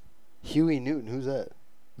Newton, Huey Newton. Who's that?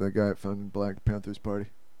 that guy that founded Black Panthers Party.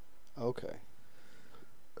 Okay.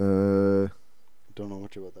 Uh, Don't know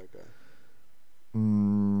much about that guy.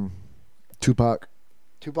 Tupac,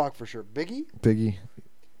 Tupac for sure. Biggie? Biggie,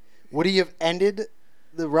 Would he have ended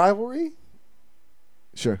the rivalry?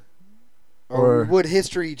 sure. Or Or- would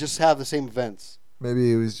history just have the same events? Maybe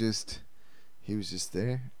he was just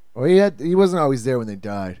there. Or he wasn't always there when they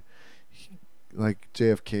died. Like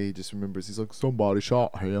JFK, he just remembers. He's like, somebody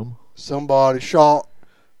shot him. Somebody shot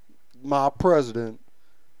my president.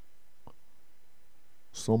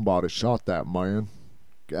 Somebody shot that man.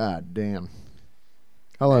 God damn.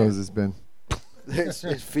 How long has this been?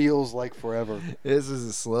 It feels like forever. This is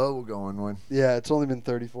a slow going one. Yeah, it's only been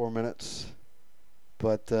 34 minutes.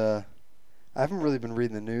 But I haven't really been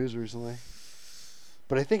reading the news recently.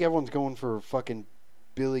 But I think everyone's going for fucking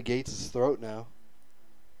Billy Gates' throat now.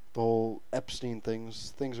 The whole Epstein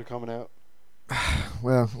things are coming out.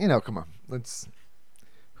 Well, come on.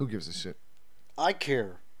 Who gives a shit? I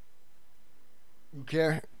care. You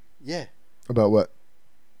care? Yeah. About what?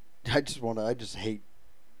 I just hate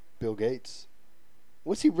Bill Gates.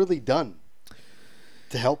 What's he really done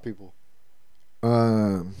to help people?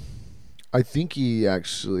 I think he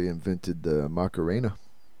actually invented the Macarena.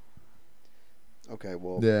 Okay,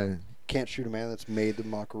 well, Yeah, can't shoot a man that's made the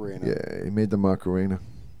Macarena. yeah, he made the Macarena.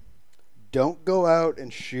 Don't go out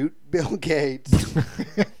and shoot Bill Gates.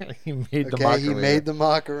 He made the Okay, Macarena. he made the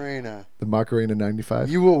Macarena. the Macarena 95.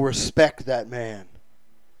 You will respect that man.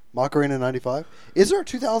 Macarena 95. Is there a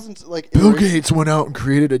 2000s like? Bill iteration? Gates went out and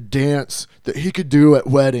created a dance that he could do at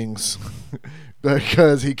weddings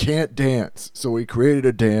because he can't dance. So he created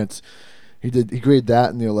a dance. He created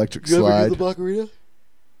that in the electric You ever slide. do the Macarena?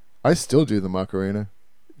 I still do the Macarena.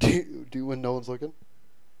 Do you when no one's looking?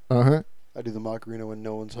 Uh-huh. I do the Macarena when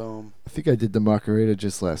no one's home. I think I did the Macarena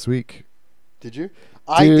just last week. Did you?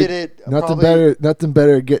 I Dude, did it. Nothing probably,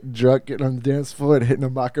 better than getting drunk, getting on the dance floor and hitting a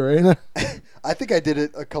Macarena. I think I did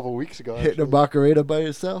it a couple weeks ago. Hitting a actually. Macarena by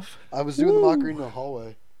yourself. I was doing Woo. the Macarena in the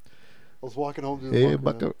hallway. I was walking home doing the Hey,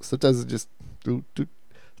 Macarena. Macarena. Sometimes it just do do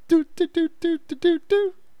do do do do do do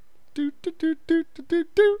do do do do do do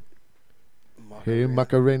do. Hey,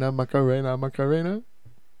 Macarena, Macarena, Macarena.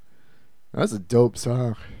 That's a dope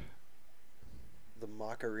song. The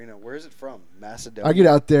Macarena. Where is it from? Macedonia. I get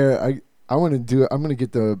out there. I want to do it. I'm gonna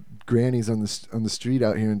get the grannies on the street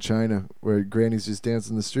out here in China, where grannies just dance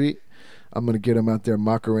in the street. I'm gonna get them out there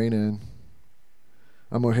Macarena, and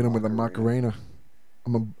I'm gonna hit them with a Macarena.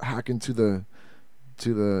 I'm gonna hack into the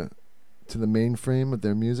mainframe of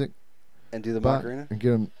their music and do the bot Macarena. and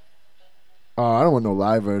get them. Oh, I don't want no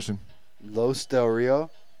live version. Los Del Rio.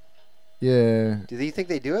 Yeah, Do you think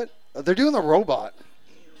they do it? Oh, they're doing the robot.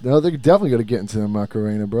 no, they're definitely gonna get into the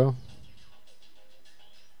Macarena, bro.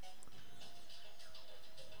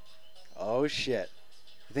 Oh shit!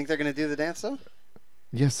 You think they're gonna do the dance though?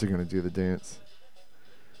 Yes, they're gonna do the dance.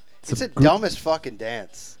 It's the group- dumbest fucking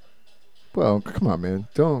dance. Well, come on, man.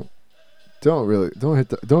 Don't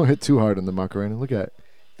hit too hard on the Macarena. Look at it.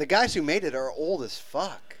 The guys who made it are old as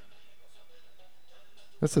fuck.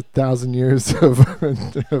 That's 1,000 years of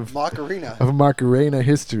Macarena. of Macarena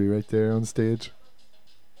history right there on stage.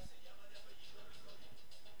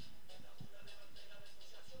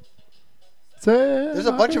 There's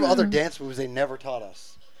a bunch of other dance moves they never taught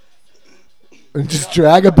us. And just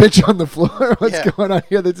drag a bitch on the floor. What's Yeah. going on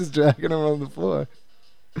here? They're just dragging her on the floor.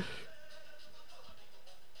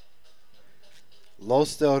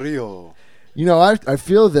 Los Del Rio. You know, I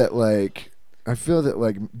feel that like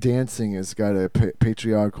dancing has got a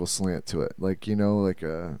patriarchal slant to it. Like, you know,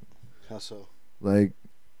 How so? like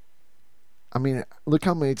I mean, look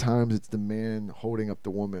how many times it's the man holding up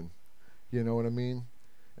the woman. You know what I mean?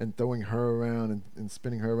 And throwing her around and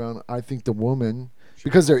spinning her around. I think the woman,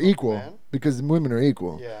 because they're hold up the equal, man? because women are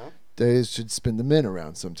equal, Yeah. they should spin the men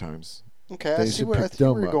around sometimes. Okay, I They see should where pick I see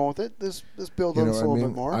where them you're up. going with it. This build You on know this what a I little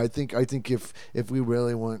mean? bit more. I think if we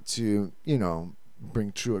really want to, you know,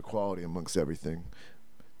 bring true equality amongst everything,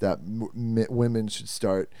 that women should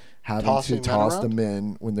start having Tossing to men toss the around?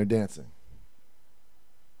 men when they're dancing.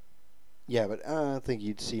 Yeah, but I don't think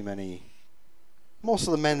you'd see many. Most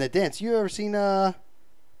of the men that dance. You ever seen what's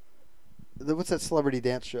that celebrity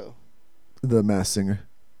dance show? The Masked Singer.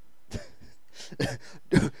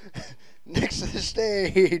 Next to the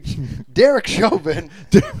stage, Derek Chauvin,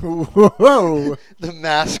 Whoa! the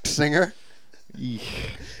Masked Singer.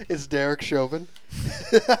 It's Derek Chauvin.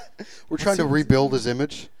 We're trying to rebuild his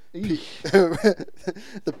image.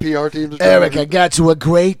 The PR team's trying Eric, to I got you a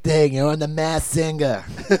great thing. You're on the Masked Singer.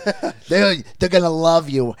 they're gonna love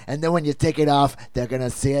you, and then when you take it off, they're gonna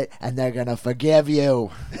see it and they're gonna forgive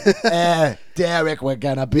you. Derek, we're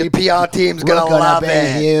gonna be. The PR team's We're gonna gonna love be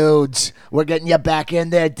it. huge. We're getting you back in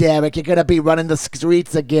there, Derek. You're gonna be running the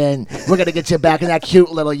streets again. We're gonna get you back in that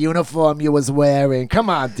cute little uniform you was wearing. Come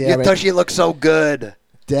on, Your Derek. tushy looks so good.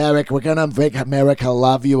 Derek, we're gonna make America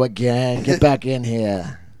love you again. Get back in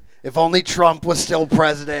here. If only Trump was still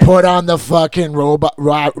president. Put on the fucking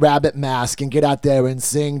rabbit mask and get out there and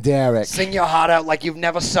sing, Derek. Sing your heart out like you've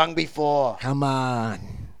never sung before. Come on.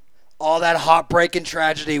 All that heartbreak and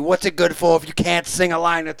tragedy. What's it good for if you can't sing a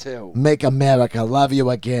line or two? Make America love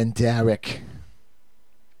you again, Derek.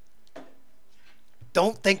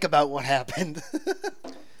 Don't think about what happened.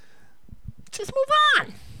 Just move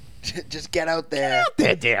on. Just get out there. Out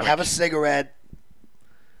there, Derek. Have a cigarette.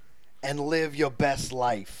 And live your best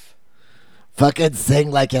life. Fucking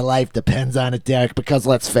sing like your life depends on it, Derek, because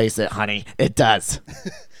let's face it, honey, it does.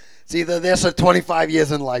 It's either this or 25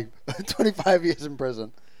 years in life. 25 years in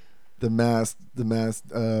prison. The masked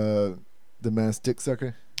dick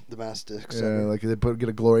sucker. The mastic. Yeah, like they get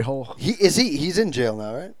a glory hole. He's in jail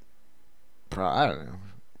now, right? I don't know.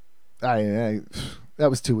 That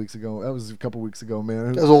was 2 weeks ago. That was a couple weeks ago,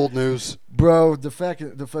 man. That's old news. Bro, the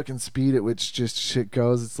fucking speed at which just shit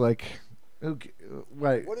goes. It's like, okay,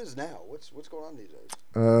 right. What is now? What's going on these days?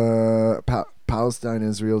 Palestine,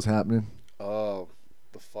 Israel's happening. Oh,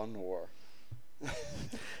 the fun war.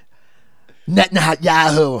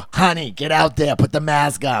 Netanyahu, honey, get out there, put the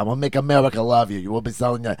mask on. We'll make America love you. You will be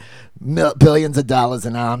selling you billions of dollars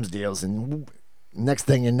in arms deals, and next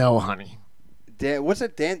thing you know, honey, What's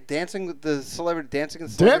it? Dancing with the celebrity? Dancing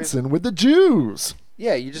with the celebrities? Dancing with the Jews.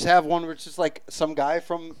 Yeah, you just have one where it's just like some guy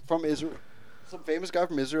from Israel, some famous guy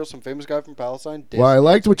from Israel, some famous guy from Palestine. Well, I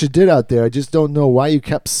liked what you did out there. I just don't know why you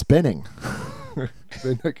kept spinning.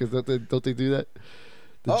 Because don't they do that?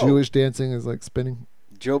 The Oh. Jewish dancing is like spinning.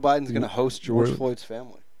 Joe Biden's going to host George Where- Floyd's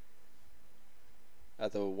family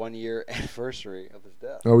at the 1-year anniversary of his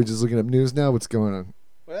death. Are we just looking up news now? What's going on?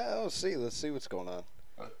 Well, let's see what's going on.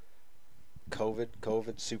 COVID,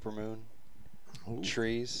 supermoon,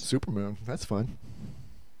 trees. Supermoon. That's fun.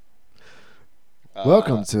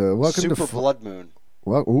 Welcome to Super Blood Moon.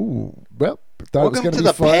 Well, ooh, well, thought it was Welcome gonna to be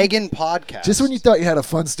the fun. Pagan Podcast. Just when you thought you had a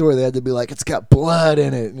fun story, they had to be like, it's got blood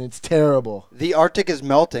in it and it's terrible. The Arctic is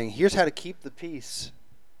melting. Here's how to keep the peace.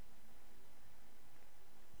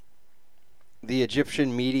 The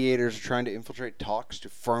Egyptian mediators are trying to infiltrate talks to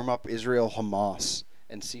firm up Israel-Hamas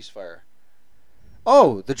and ceasefire.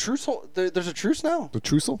 Oh, the truce. There's a truce now. The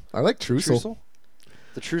trussel? I like trussel.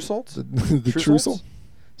 The truce holds. The Truce trussel? holds?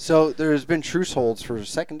 So there's been truce holds for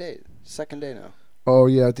second day now. Oh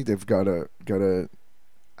yeah, I think they've got a.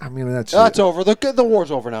 I mean, that's It's over. The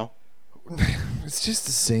war's over now. it's just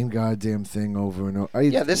the same goddamn thing over and over.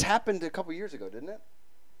 Yeah, this happened a couple years ago, didn't it?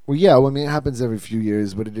 Well, yeah. Well, I mean, it happens every few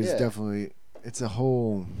years, but it is Yeah. definitely. It's a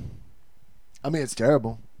whole. I mean, it's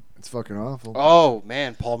terrible. It's fucking awful. Oh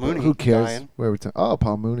man, Paul But Mooney. who cares? Dying. Where we oh,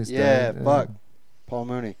 Paul Mooney's Yeah, dying. fuck. Paul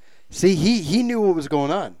Mooney. See, he knew what was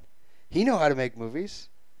going on. He knew how to make movies.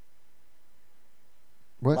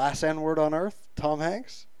 What? Last N-word on Earth, Tom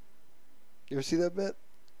Hanks. You ever see that bit?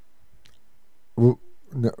 No,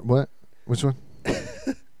 what? Which one?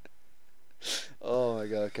 Oh my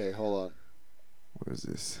god. Okay, hold on. What is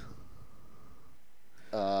this?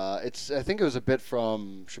 I think it was a bit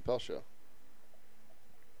from Chappelle's Show.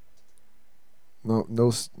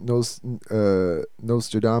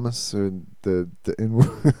 Nostradamus or the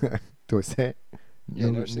N-word. Do I say it? Yeah,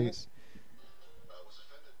 No, never seen ne- this? I was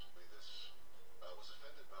offended by this. I was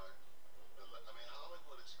offended by I mean,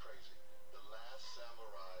 Hollywood is crazy. The Last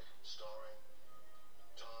Samurai, starring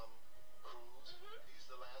Tom Cruise. He's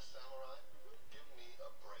the Last Samurai. Give me a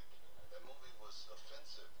break. That movie was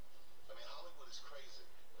offensive. I mean, Hollywood is crazy.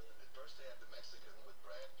 At first they had the Mexican with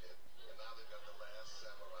Brad Pitt, and now they've got the Last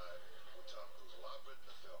Samurai with Tom Cruise. Well, I've written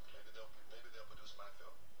the film. Maybe they'll produce my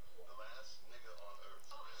film. The Last Nigga on Earth,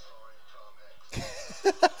 starring Tom Hanks.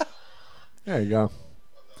 There you go.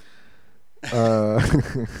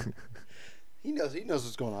 He knows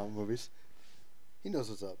what's going on with movies. He knows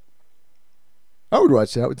what's up. I would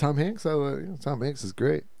watch that with Tom Hanks. Tom Hanks is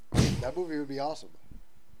great. That movie would be awesome.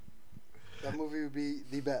 That movie would be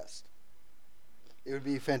the best. It would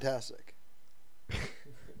be fantastic.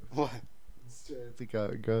 What? I think I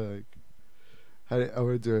go like. How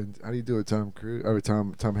do you do it, Tom Cruise or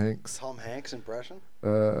Tom Hanks? Tom Hanks impression? I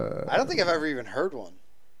I don't think I've ever even heard one.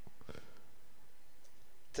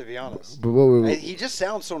 To be honest. But what He just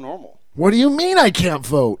sounds so normal. do you mean I can't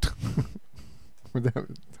vote? With that,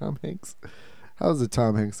 Tom Hanks. How's the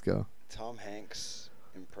Tom Hanks go? Tom Hanks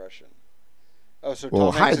impression. Oh, so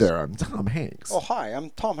Well, Tom hi Hanks there. I'm Tom Hanks. Oh, hi, I'm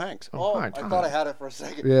Tom Hanks. Oh, Oh, hi, I Tom. thought I had it for a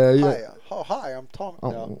second. Yeah, yeah. Hi, oh, hi, I'm Tom.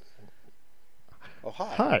 Oh, No. Oh,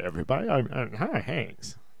 hi. Hi, everybody. I'm Tom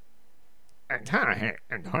Hanks. I'm Tom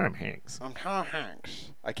Hanks. I'm Tom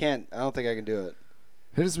Hanks. I don't think I can do it.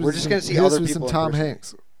 Hit us with We're just some- gonna see hit us other with people some in Tom person.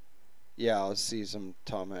 Hanks. Yeah, let's see some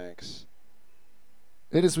Tom Hanks.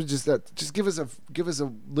 Hit us with just that. Just give us a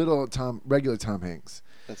little regular Tom Hanks,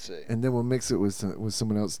 Let's see. and then we'll mix it with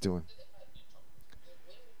someone else doing.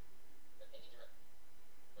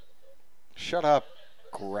 Shut up,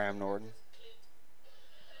 Graham Norton.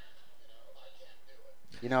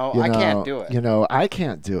 You know, I can't do it. You know, I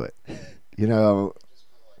can't do it. You know,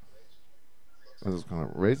 I was going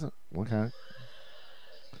to raise it. What kind?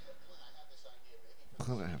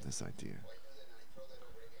 How did I have this idea?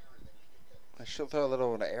 I should throw a little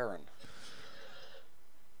over to Aaron.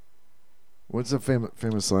 What's a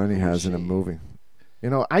famous line he has in a movie? You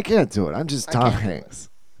know, I can't do it. I'm just I Tom can't do it. Hanks.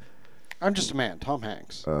 I'm just a man, Tom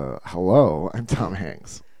Hanks. Hello, I'm Tom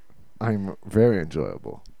Hanks. I'm very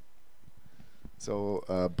enjoyable. So,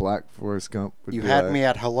 Black Forrest Gump. Would You be had like, me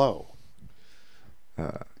at hello.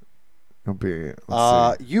 It'll be,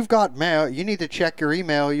 let's see. You've got mail. You need to check your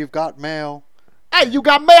email. You've got mail. Hey, you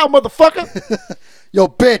got mail, motherfucker. Yo,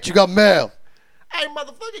 bitch, you got mail. Hey,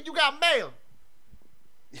 motherfucker, you got mail.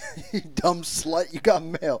 You dumb slut, you got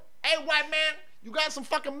mail. Hey, white man, you got some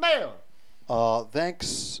fucking mail.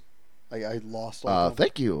 Thanks. I lost all of them.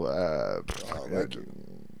 Thank you. thank you.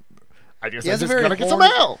 I guess He I has a just very gotta get some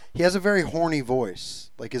horny- mail. He has a very horny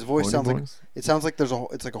voice. Like his voice Horny sounds like voice? it sounds like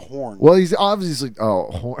it's like a horn. Well, he's obviously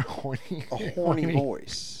horny. A horny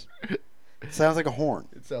voice. It sounds like a horn.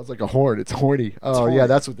 It sounds like a horn. It's horny. Oh horny. yeah,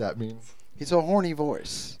 that's what that means. He's a horny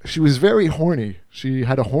voice. She was very horny. She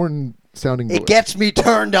had a horn sounding voice. It gets me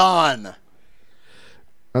turned on.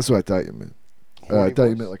 That's what I thought you meant. I Horny thought you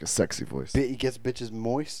voice. meant like a sexy voice. He gets bitches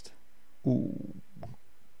moist. Ooh.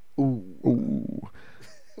 Ooh. Ooh.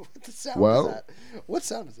 What the sound Well- is that? What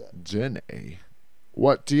sound is that? Jenny.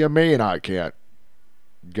 What do you mean I can't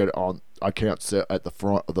get on? I can't sit at the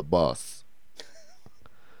front of the bus.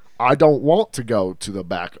 I don't want to go to the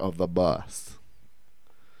back of the bus.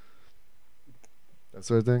 That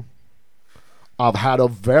sort of thing. I've had a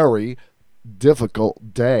very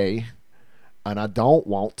difficult day, and I don't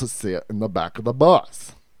want to sit in the back of the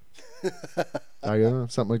bus.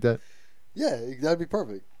 Something like that. Yeah, that'd be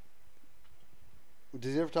perfect.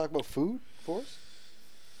 Did you ever talk about food for us?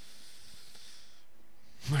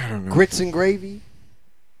 I don't know. Grits and gravy.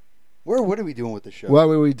 What are we doing with the show? Why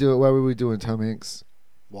were we doing Tom Hanks?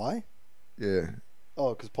 Why? Yeah.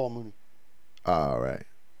 Oh, because Paul Mooney. All right.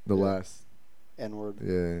 The Yeah. last. N-word.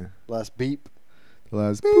 Yeah. Last beep. The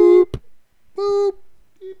last boop. Boop.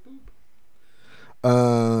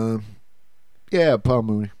 Yeah, Paul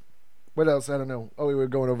Mooney. What else? I don't know. Oh, we were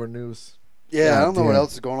going over news. Yeah, I God don't know what damn.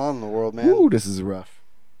 else is going on in the world, man. Ooh, this is rough.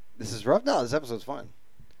 This is rough. No, this episode's fine.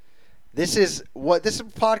 This is what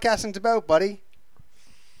podcasting's about, buddy.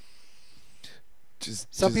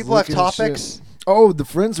 Some people have looking at topics. shit. Oh, the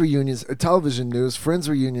Friends reunions. Television news. Friends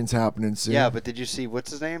reunions happening soon. Yeah, but did you see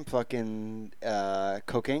what's his name? Fucking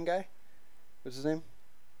cocaine guy. What's his name?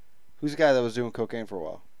 Who's the guy that was doing cocaine for a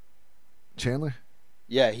while? Chandler.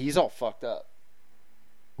 Yeah, he's all fucked up.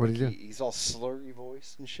 What did he do? He's all slurry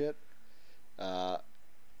voice and shit.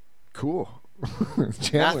 Cool.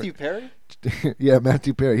 Chandler. Matthew Perry. Yeah,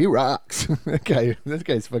 Matthew Perry. He rocks. That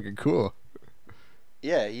guy's fucking cool.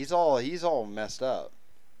 Yeah, he's all messed up.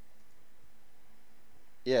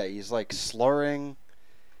 Yeah, he's like slurring.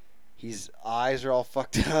 His eyes are all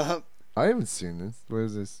fucked up. I haven't seen this. What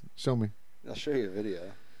is this? Show me. I'll show you a video.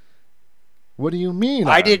 What do you mean?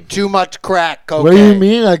 I did too much crack cocaine. What do you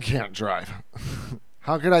mean I can't drive?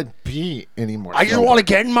 How could I be anymore? I just want to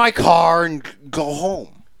get in my car and go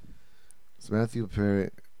home. It's Matthew Perry.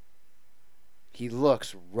 He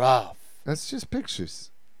looks rough. That's just pictures.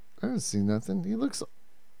 I haven't seen nothing. He looks.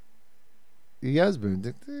 He has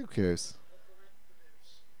been. Who cares?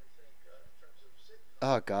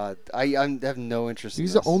 Oh God, I have no interest.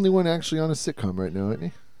 He's in the this. only one actually on a sitcom right now, isn't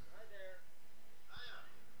he?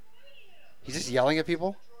 He's just yelling at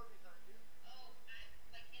people.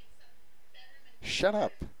 Shut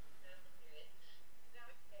up.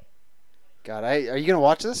 God, are you gonna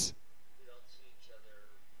watch this?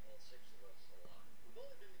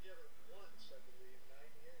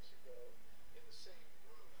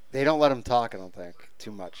 They don't let him talk. I don't think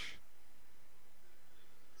too much.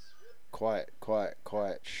 Quiet, quiet,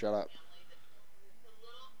 quiet. Shut up.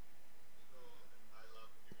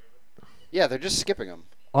 Yeah, they're just skipping him.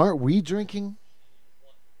 Aren't we drinking?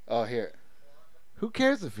 Oh, here. Who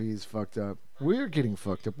cares if he's fucked up? We're getting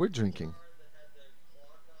fucked up. We're drinking.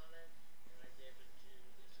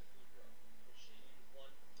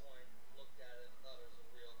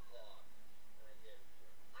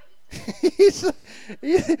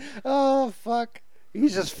 Oh fuck!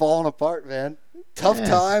 He's just falling apart, man. Tough Yeah.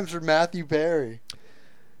 times for Matthew Perry.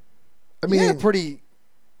 I He mean, had a pretty good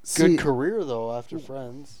see, career though after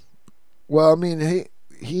Friends. well, I mean, he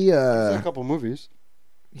He's had a couple movies.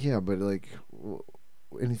 yeah, but like,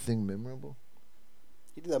 anything memorable?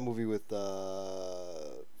 He did that movie with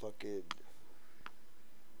fucking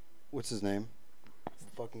what's his name?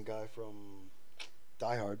 Fucking guy from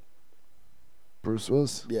Die Hard. Bruce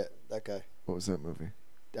Willis. Yeah, that guy. What was that movie?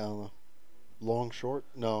 I don't know. Long Short?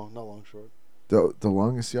 No, not Long Short. The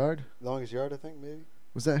Longest Yard. Longest Yard, I think maybe.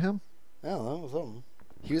 Was that him? I don't know. Something.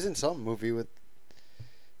 He was in some movie with.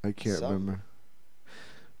 I can't Some. remember.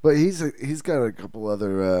 But he's got a couple other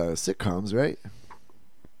sitcoms, right?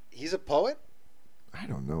 He's a poet. I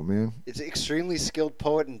don't know, man. It's an extremely skilled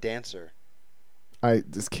poet and dancer.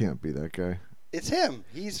 This can't be that guy. It's him.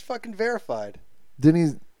 He's fucking verified. Didn't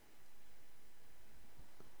he?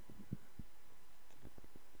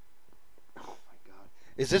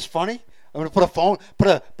 Is this funny? I'm gonna put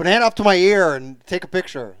a banana up to my ear and take a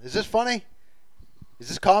picture. Is this funny? Is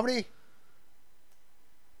this comedy?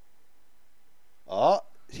 Oh,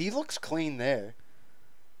 he looks clean there.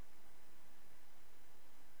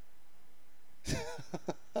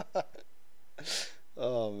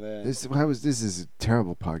 Oh man. This is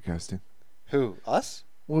terrible podcasting. Who? Us?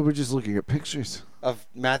 Well, we're just looking at pictures. Of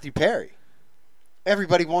Matthew Perry.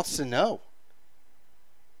 Like wants to know.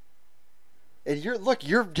 And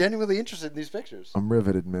you're genuinely interested in these pictures. I'm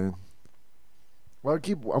riveted, man. Well,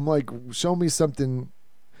 I'm like, show me something.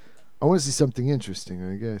 I want to see something interesting,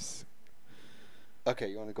 I guess. Okay,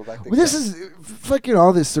 you want to go back to Well, this is fucking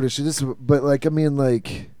all this sort of shit. But like, I mean,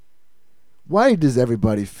 like, why does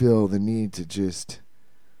everybody feel the need to just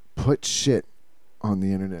put shit on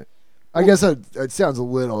the internet? I guess it sounds a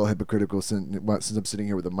little hypocritical since I'm sitting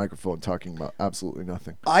here with a microphone talking about absolutely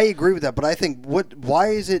nothing. I agree with that, but I think why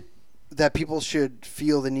is it that people should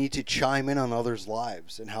feel the need to chime in on others'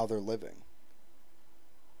 lives and how they're living?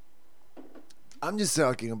 I'm just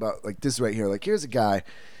talking about like this right here. Like, here's a guy.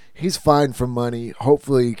 He's fine for money.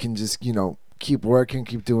 Hopefully, he can just, keep working,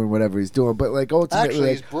 keep doing whatever he's doing. But like, ultimately, Actually,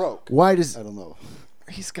 he's broke. Why does I don't know.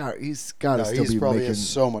 he's got to still He be probably making has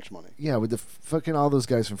so much money. yeah, with the fucking all those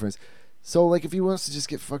guys from Friends. So like, if he wants to just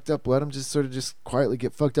get fucked up, let him just sort of just quietly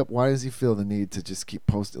get fucked up. Why does he feel the need to just keep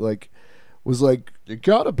posting? Like, was like, you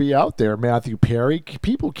gotta be out there, Matthew Perry.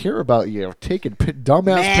 People care about you. Taking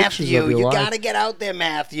dumbass pictures of your life. get out there,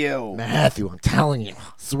 Matthew. Matthew, I'm telling you,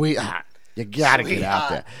 sweetheart, you gotta get out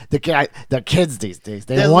there. The kids these days,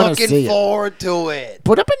 they They're want to looking see it. forward to it.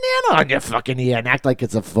 Put a banana on your fucking ear and act like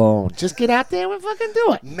it's a phone. Just get out there and fucking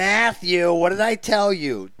do it. Matthew, what did I tell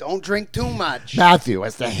you? Don't drink too much. Matthew,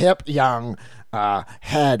 as the hip young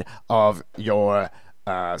head of your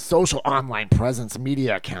social online presence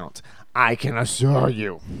media account, I can assure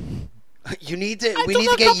you, We need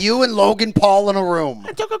to get you and Logan Paul in a room.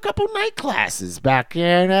 I took a couple night classes back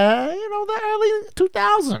in the early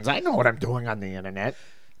 2000s. I know what I'm doing on the internet.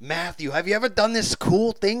 Matthew, have you ever done this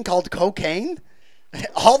cool thing called cocaine?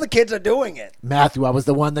 All the kids are doing it. Matthew, I was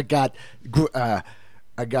the one that got Elvis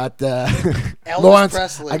Lawrence.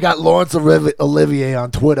 Presley. I got Laurence Olivier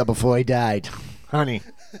on Twitter before he died, honey.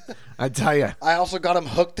 I tell you. I also got him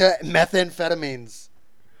hooked to methamphetamines.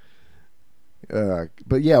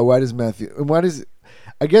 But yeah, why does Matthew? Why does?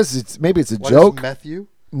 I guess maybe it's a What joke. is Matthew?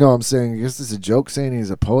 No, I'm saying I guess it's a joke saying he's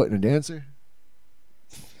a poet and a dancer.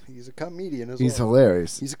 He's a comedian as He's well.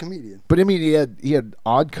 hilarious. He's a comedian. But I mean, he had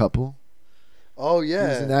Odd Couple. Oh He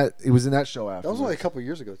yeah, was in that show after. that was only a couple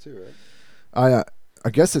years ago too, right? I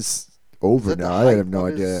guess it's over that the now. I height have no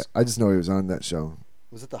of idea. his- I just know he was on that show.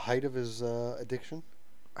 Was it the height of his addiction?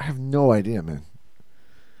 I have no idea, man.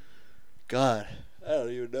 God, I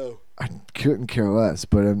don't even know. I couldn't care less.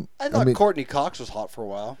 But I thought mean, Courtney Cox was hot for a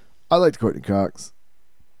while. I liked Courtney Cox.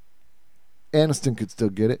 Aniston could still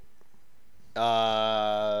get it.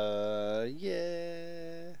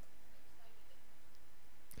 Yeah.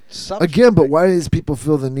 Again, but why does people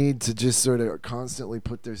feel the need to just sort of constantly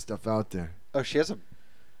put their stuff out there? Oh, she has a.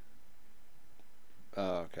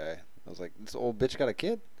 Oh, okay. I was like, this old bitch got a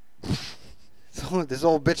kid. So this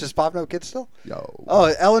old bitch is popping out kids still. Yo.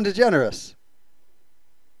 Oh, Ellen DeGeneres.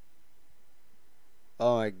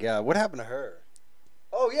 Oh my God, what happened to her?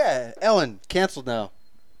 Oh yeah, Ellen canceled now.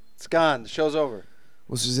 It's gone. The show's over.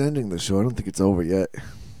 Well, she's ending the show. I don't think it's over yet.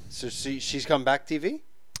 So she's come back TV.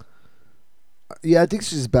 Yeah, I think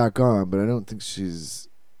she's back on, but I don't think she's.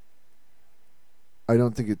 I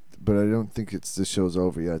don't think it's the show's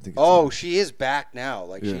over yet. I think. It's Oh, she is back now.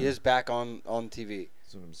 Like Yeah. she is back on TV.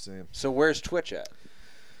 That's what I'm saying. So where's Twitch at?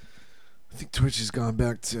 I think Twitch has gone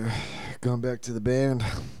back to the band.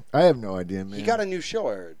 I have no idea, man. He got a new show,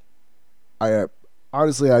 I heard. I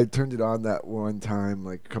honestly, I turned it on that one time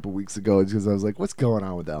like a couple weeks ago because I was like, "What's going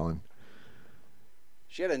on with Ellen?"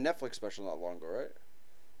 She had a Netflix special not long ago, right?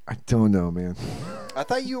 I don't know, man. I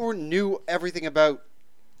thought you knew everything about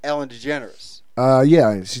Ellen DeGeneres.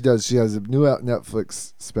 Yeah, she does. She has a new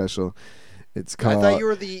Netflix special. It's I called. thought you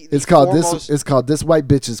were the It's called foremost- It's called This White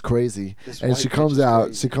Bitch Is Crazy. This And White she Bitch comes Is out.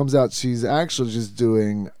 Crazy. She comes out. She's actually just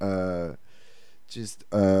doing the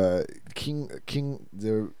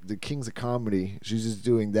Kings of Comedy. She's just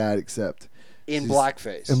doing that except in she's-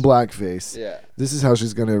 blackface. in blackface. Yeah. This is how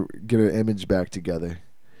she's gonna get her image back together.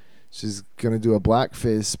 She's gonna do a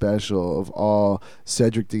blackface special of all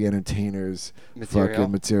Cedric the Entertainer's Material.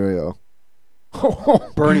 fucking material.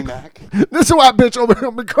 Bernie Mac. This white bitch over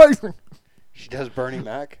here be crazy. She does Bernie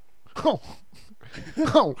Mac. Oh,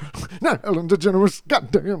 not Ellen DeGeneres.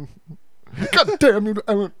 Goddamn you,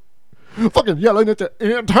 Ellen. Fucking yelling at the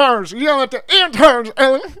interns. Yelling at the interns,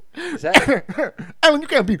 Ellen. Is that Ellen, you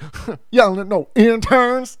can't be yelling at no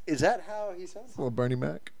interns. is that how he sounds? Well, Bernie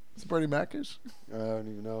Mac. It's Bernie Mac-ish. I don't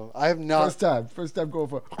even know. I have not. First time going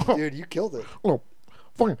for. Dude, you killed it. Oh,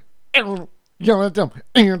 fucking Ellen yelling at them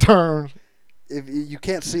interns. if you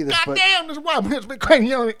can't see this, but Goddamn, this wife has been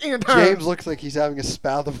crazy on the entire. James looks like he's having a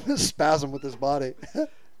spasm with his body.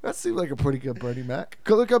 That seemed like a pretty good Bernie Mac.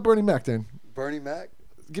 Go look up Bernie Mac then. Bernie Mac.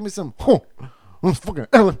 Give me some. Oh, fucking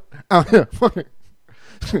Ellen out here. Fucking.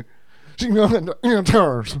 She got the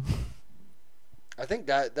interns. I think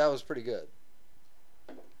that was pretty good.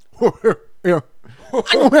 Yeah.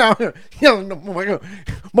 I'm out here yelling the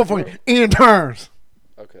motherfucking interns.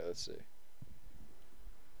 Okay, let's see.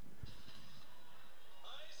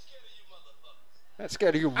 Not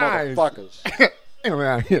scared of you motherfuckers. I'm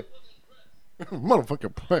out here.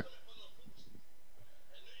 Motherfucking plant.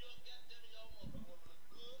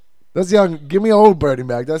 That's young. Give me old Bernie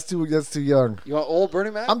Mac. That's too young. You want old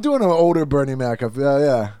Bernie Mac? I'm doing an older Bernie Mac.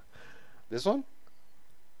 Yeah. This one?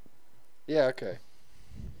 Yeah, okay.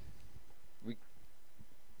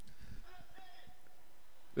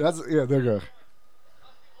 There you go.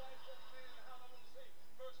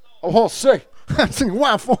 I want to say. I'm singing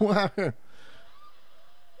white folk out here.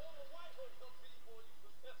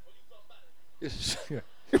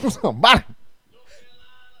 It was somebody.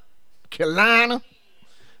 Carolina.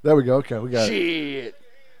 There we go. Okay, we got it. Shit.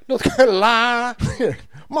 North Carolina.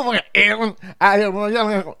 Motherfucker Ellen out here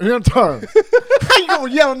yelling at interns. How you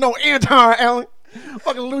gonna yell at no intern, Ellen?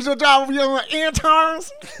 Fucking lose your job for yelling at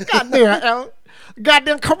interns? Goddamn, Ellen.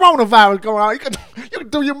 Goddamn coronavirus going on. You can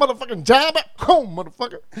do your motherfucking job at home,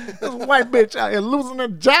 motherfucker. This white bitch out here losing her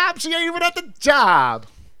job. She ain't even at the job.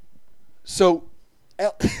 So,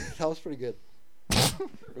 that was pretty good.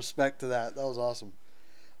 Respect to that. That was awesome.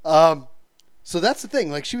 So that's the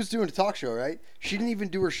thing. Like, she was doing a talk show, right? She didn't even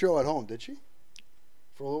do her show at home, did she?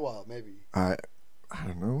 For a little while, maybe. I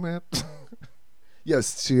don't know, man.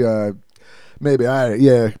 Yes, she maybe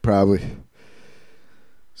yeah, probably.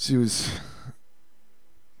 She was,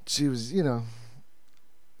 you know,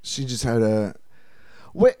 she just had a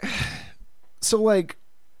wait. So like,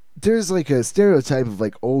 there's like a stereotype of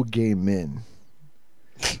like old gay men,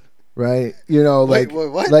 right? You know, like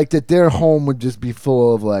Wait, what? like that their home would just be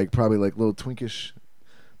full of like probably like little twinkish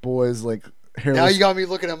boys, like hairless. Now you got me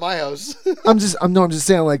looking at my house. I'm just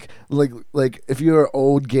saying like if you're an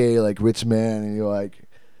old gay like rich man and you're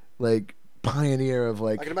like pioneer of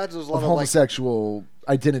like I can imagine there's a of lot of like homosexual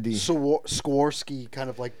identity, Swarovski kind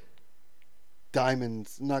of like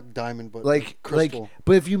diamonds, not diamond, but like crystal.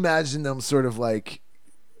 but if you imagine them sort of like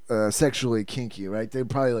sexually kinky, right? They're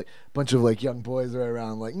probably like a bunch of like young boys right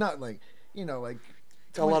around, like not like you know like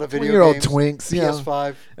a lot of video 20-year-old games, twinks, you know?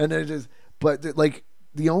 PS5. And they're just but like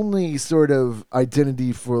the only sort of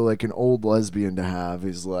identity for like an old lesbian to have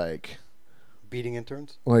is like Beating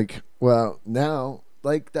interns. well now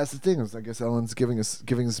like that's the thing is I guess Ellen's giving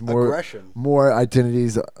us more Aggression. more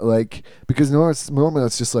identities like because normally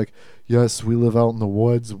it's just like yes we live out in the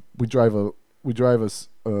woods we drive a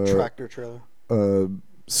Tractor trailer.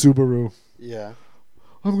 Subaru. Yeah.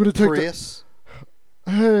 I'm gonna take Prius.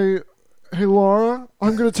 Hey Laura,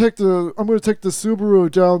 I'm gonna take the Subaru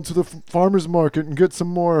down to the farmer's market and get some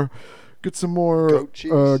more Goat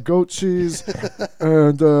cheese. goat cheese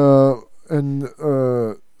and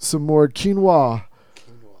some more quinoa.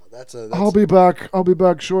 That's I'll be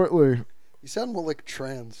back shortly. You sound more like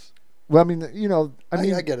trans. Well, I mean, you know, I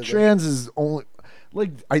get it, trans is only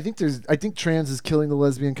like I think trans is killing the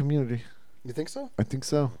lesbian community. You think so? I think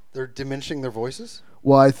so. They're diminishing their voices?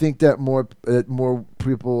 Well, I think that more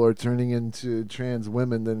people are turning into trans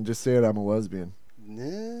women than just saying I'm a lesbian.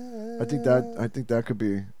 Nah. I think that could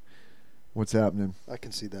be what's happening. I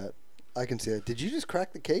can see that. Did you just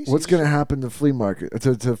crack the case? What's going to happen to flea market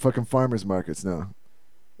to fucking farmers markets now?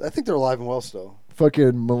 I think they're alive and well still.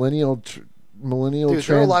 Fucking millennial Dude, they're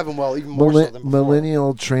trans alive and well, even more so than before.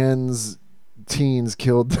 millennial trans teens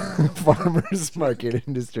killed the farmers market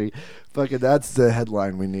industry. Fucking that's the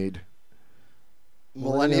headline we need.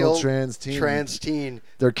 Millennial trans teen.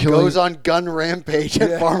 They're killing goes on gun rampage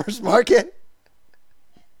at farmers market.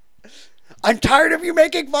 I'm tired of you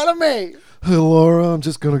making fun of me. Hey Laura, I'm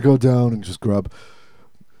just gonna go down and just grab.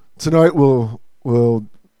 Tonight we'll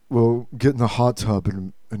get in the hot tub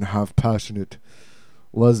and have passionate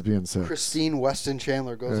lesbian sex. Christine Weston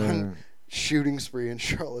Chandler goes on shooting spree in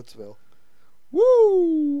Charlottesville.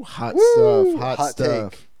 Woo! Hot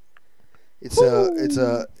stuff. Take. It's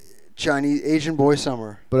a Chinese Asian boy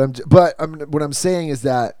summer. But what I'm saying is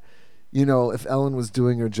that, you know, if Ellen was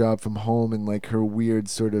doing her job from home and like her weird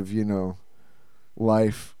sort of, you know,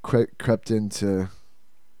 life crept into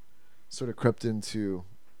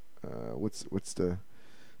what's the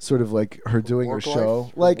sort of like her doing her show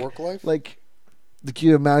work life? like can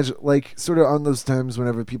you imagine like sort of on those times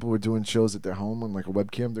whenever people were doing shows at their home on like a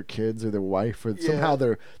webcam, their kids or their wife or somehow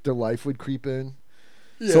their life would creep in.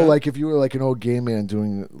 So like if you were like an old gay man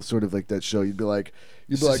doing sort of like that show, you'd be like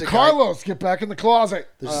just a guy- Carlos, get back in the closet.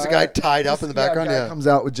 There's just a guy tied up in the background. Guy Yeah. comes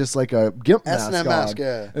out with just like a gimp S&M mask, mask, on,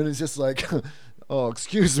 yeah. and it's just like, oh,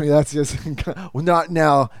 excuse me, that's just well, not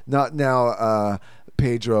now,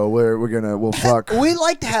 Pedro. We'll fuck. We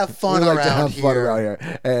like to have fun we like around to have here. fun around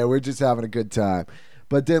here, and we're just having a good time.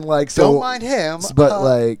 But then like so, Don't mind him. but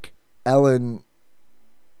like Ellen.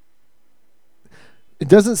 It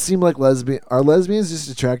doesn't seem like lesbian. Are lesbians just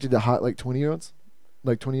attracted to hot like 20-year-olds,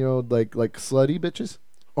 like 20-year-old like slutty bitches,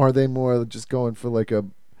 or are they more just going for like a?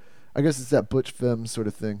 I guess it's that butch femme sort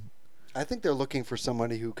of thing. I think they're looking for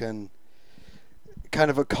somebody who can kind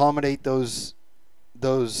of accommodate those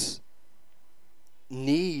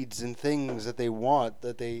needs and things that they want,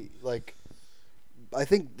 that they like. I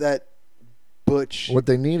think that butch. What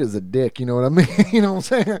they need is a dick. You know what I mean? You know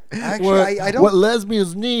what I'm saying? Actually, I don't- What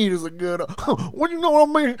lesbians need is a good. What you know what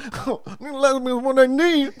I mean? Lesbians, what they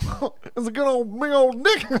need is a good old big old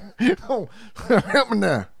dick. Help me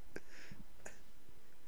there.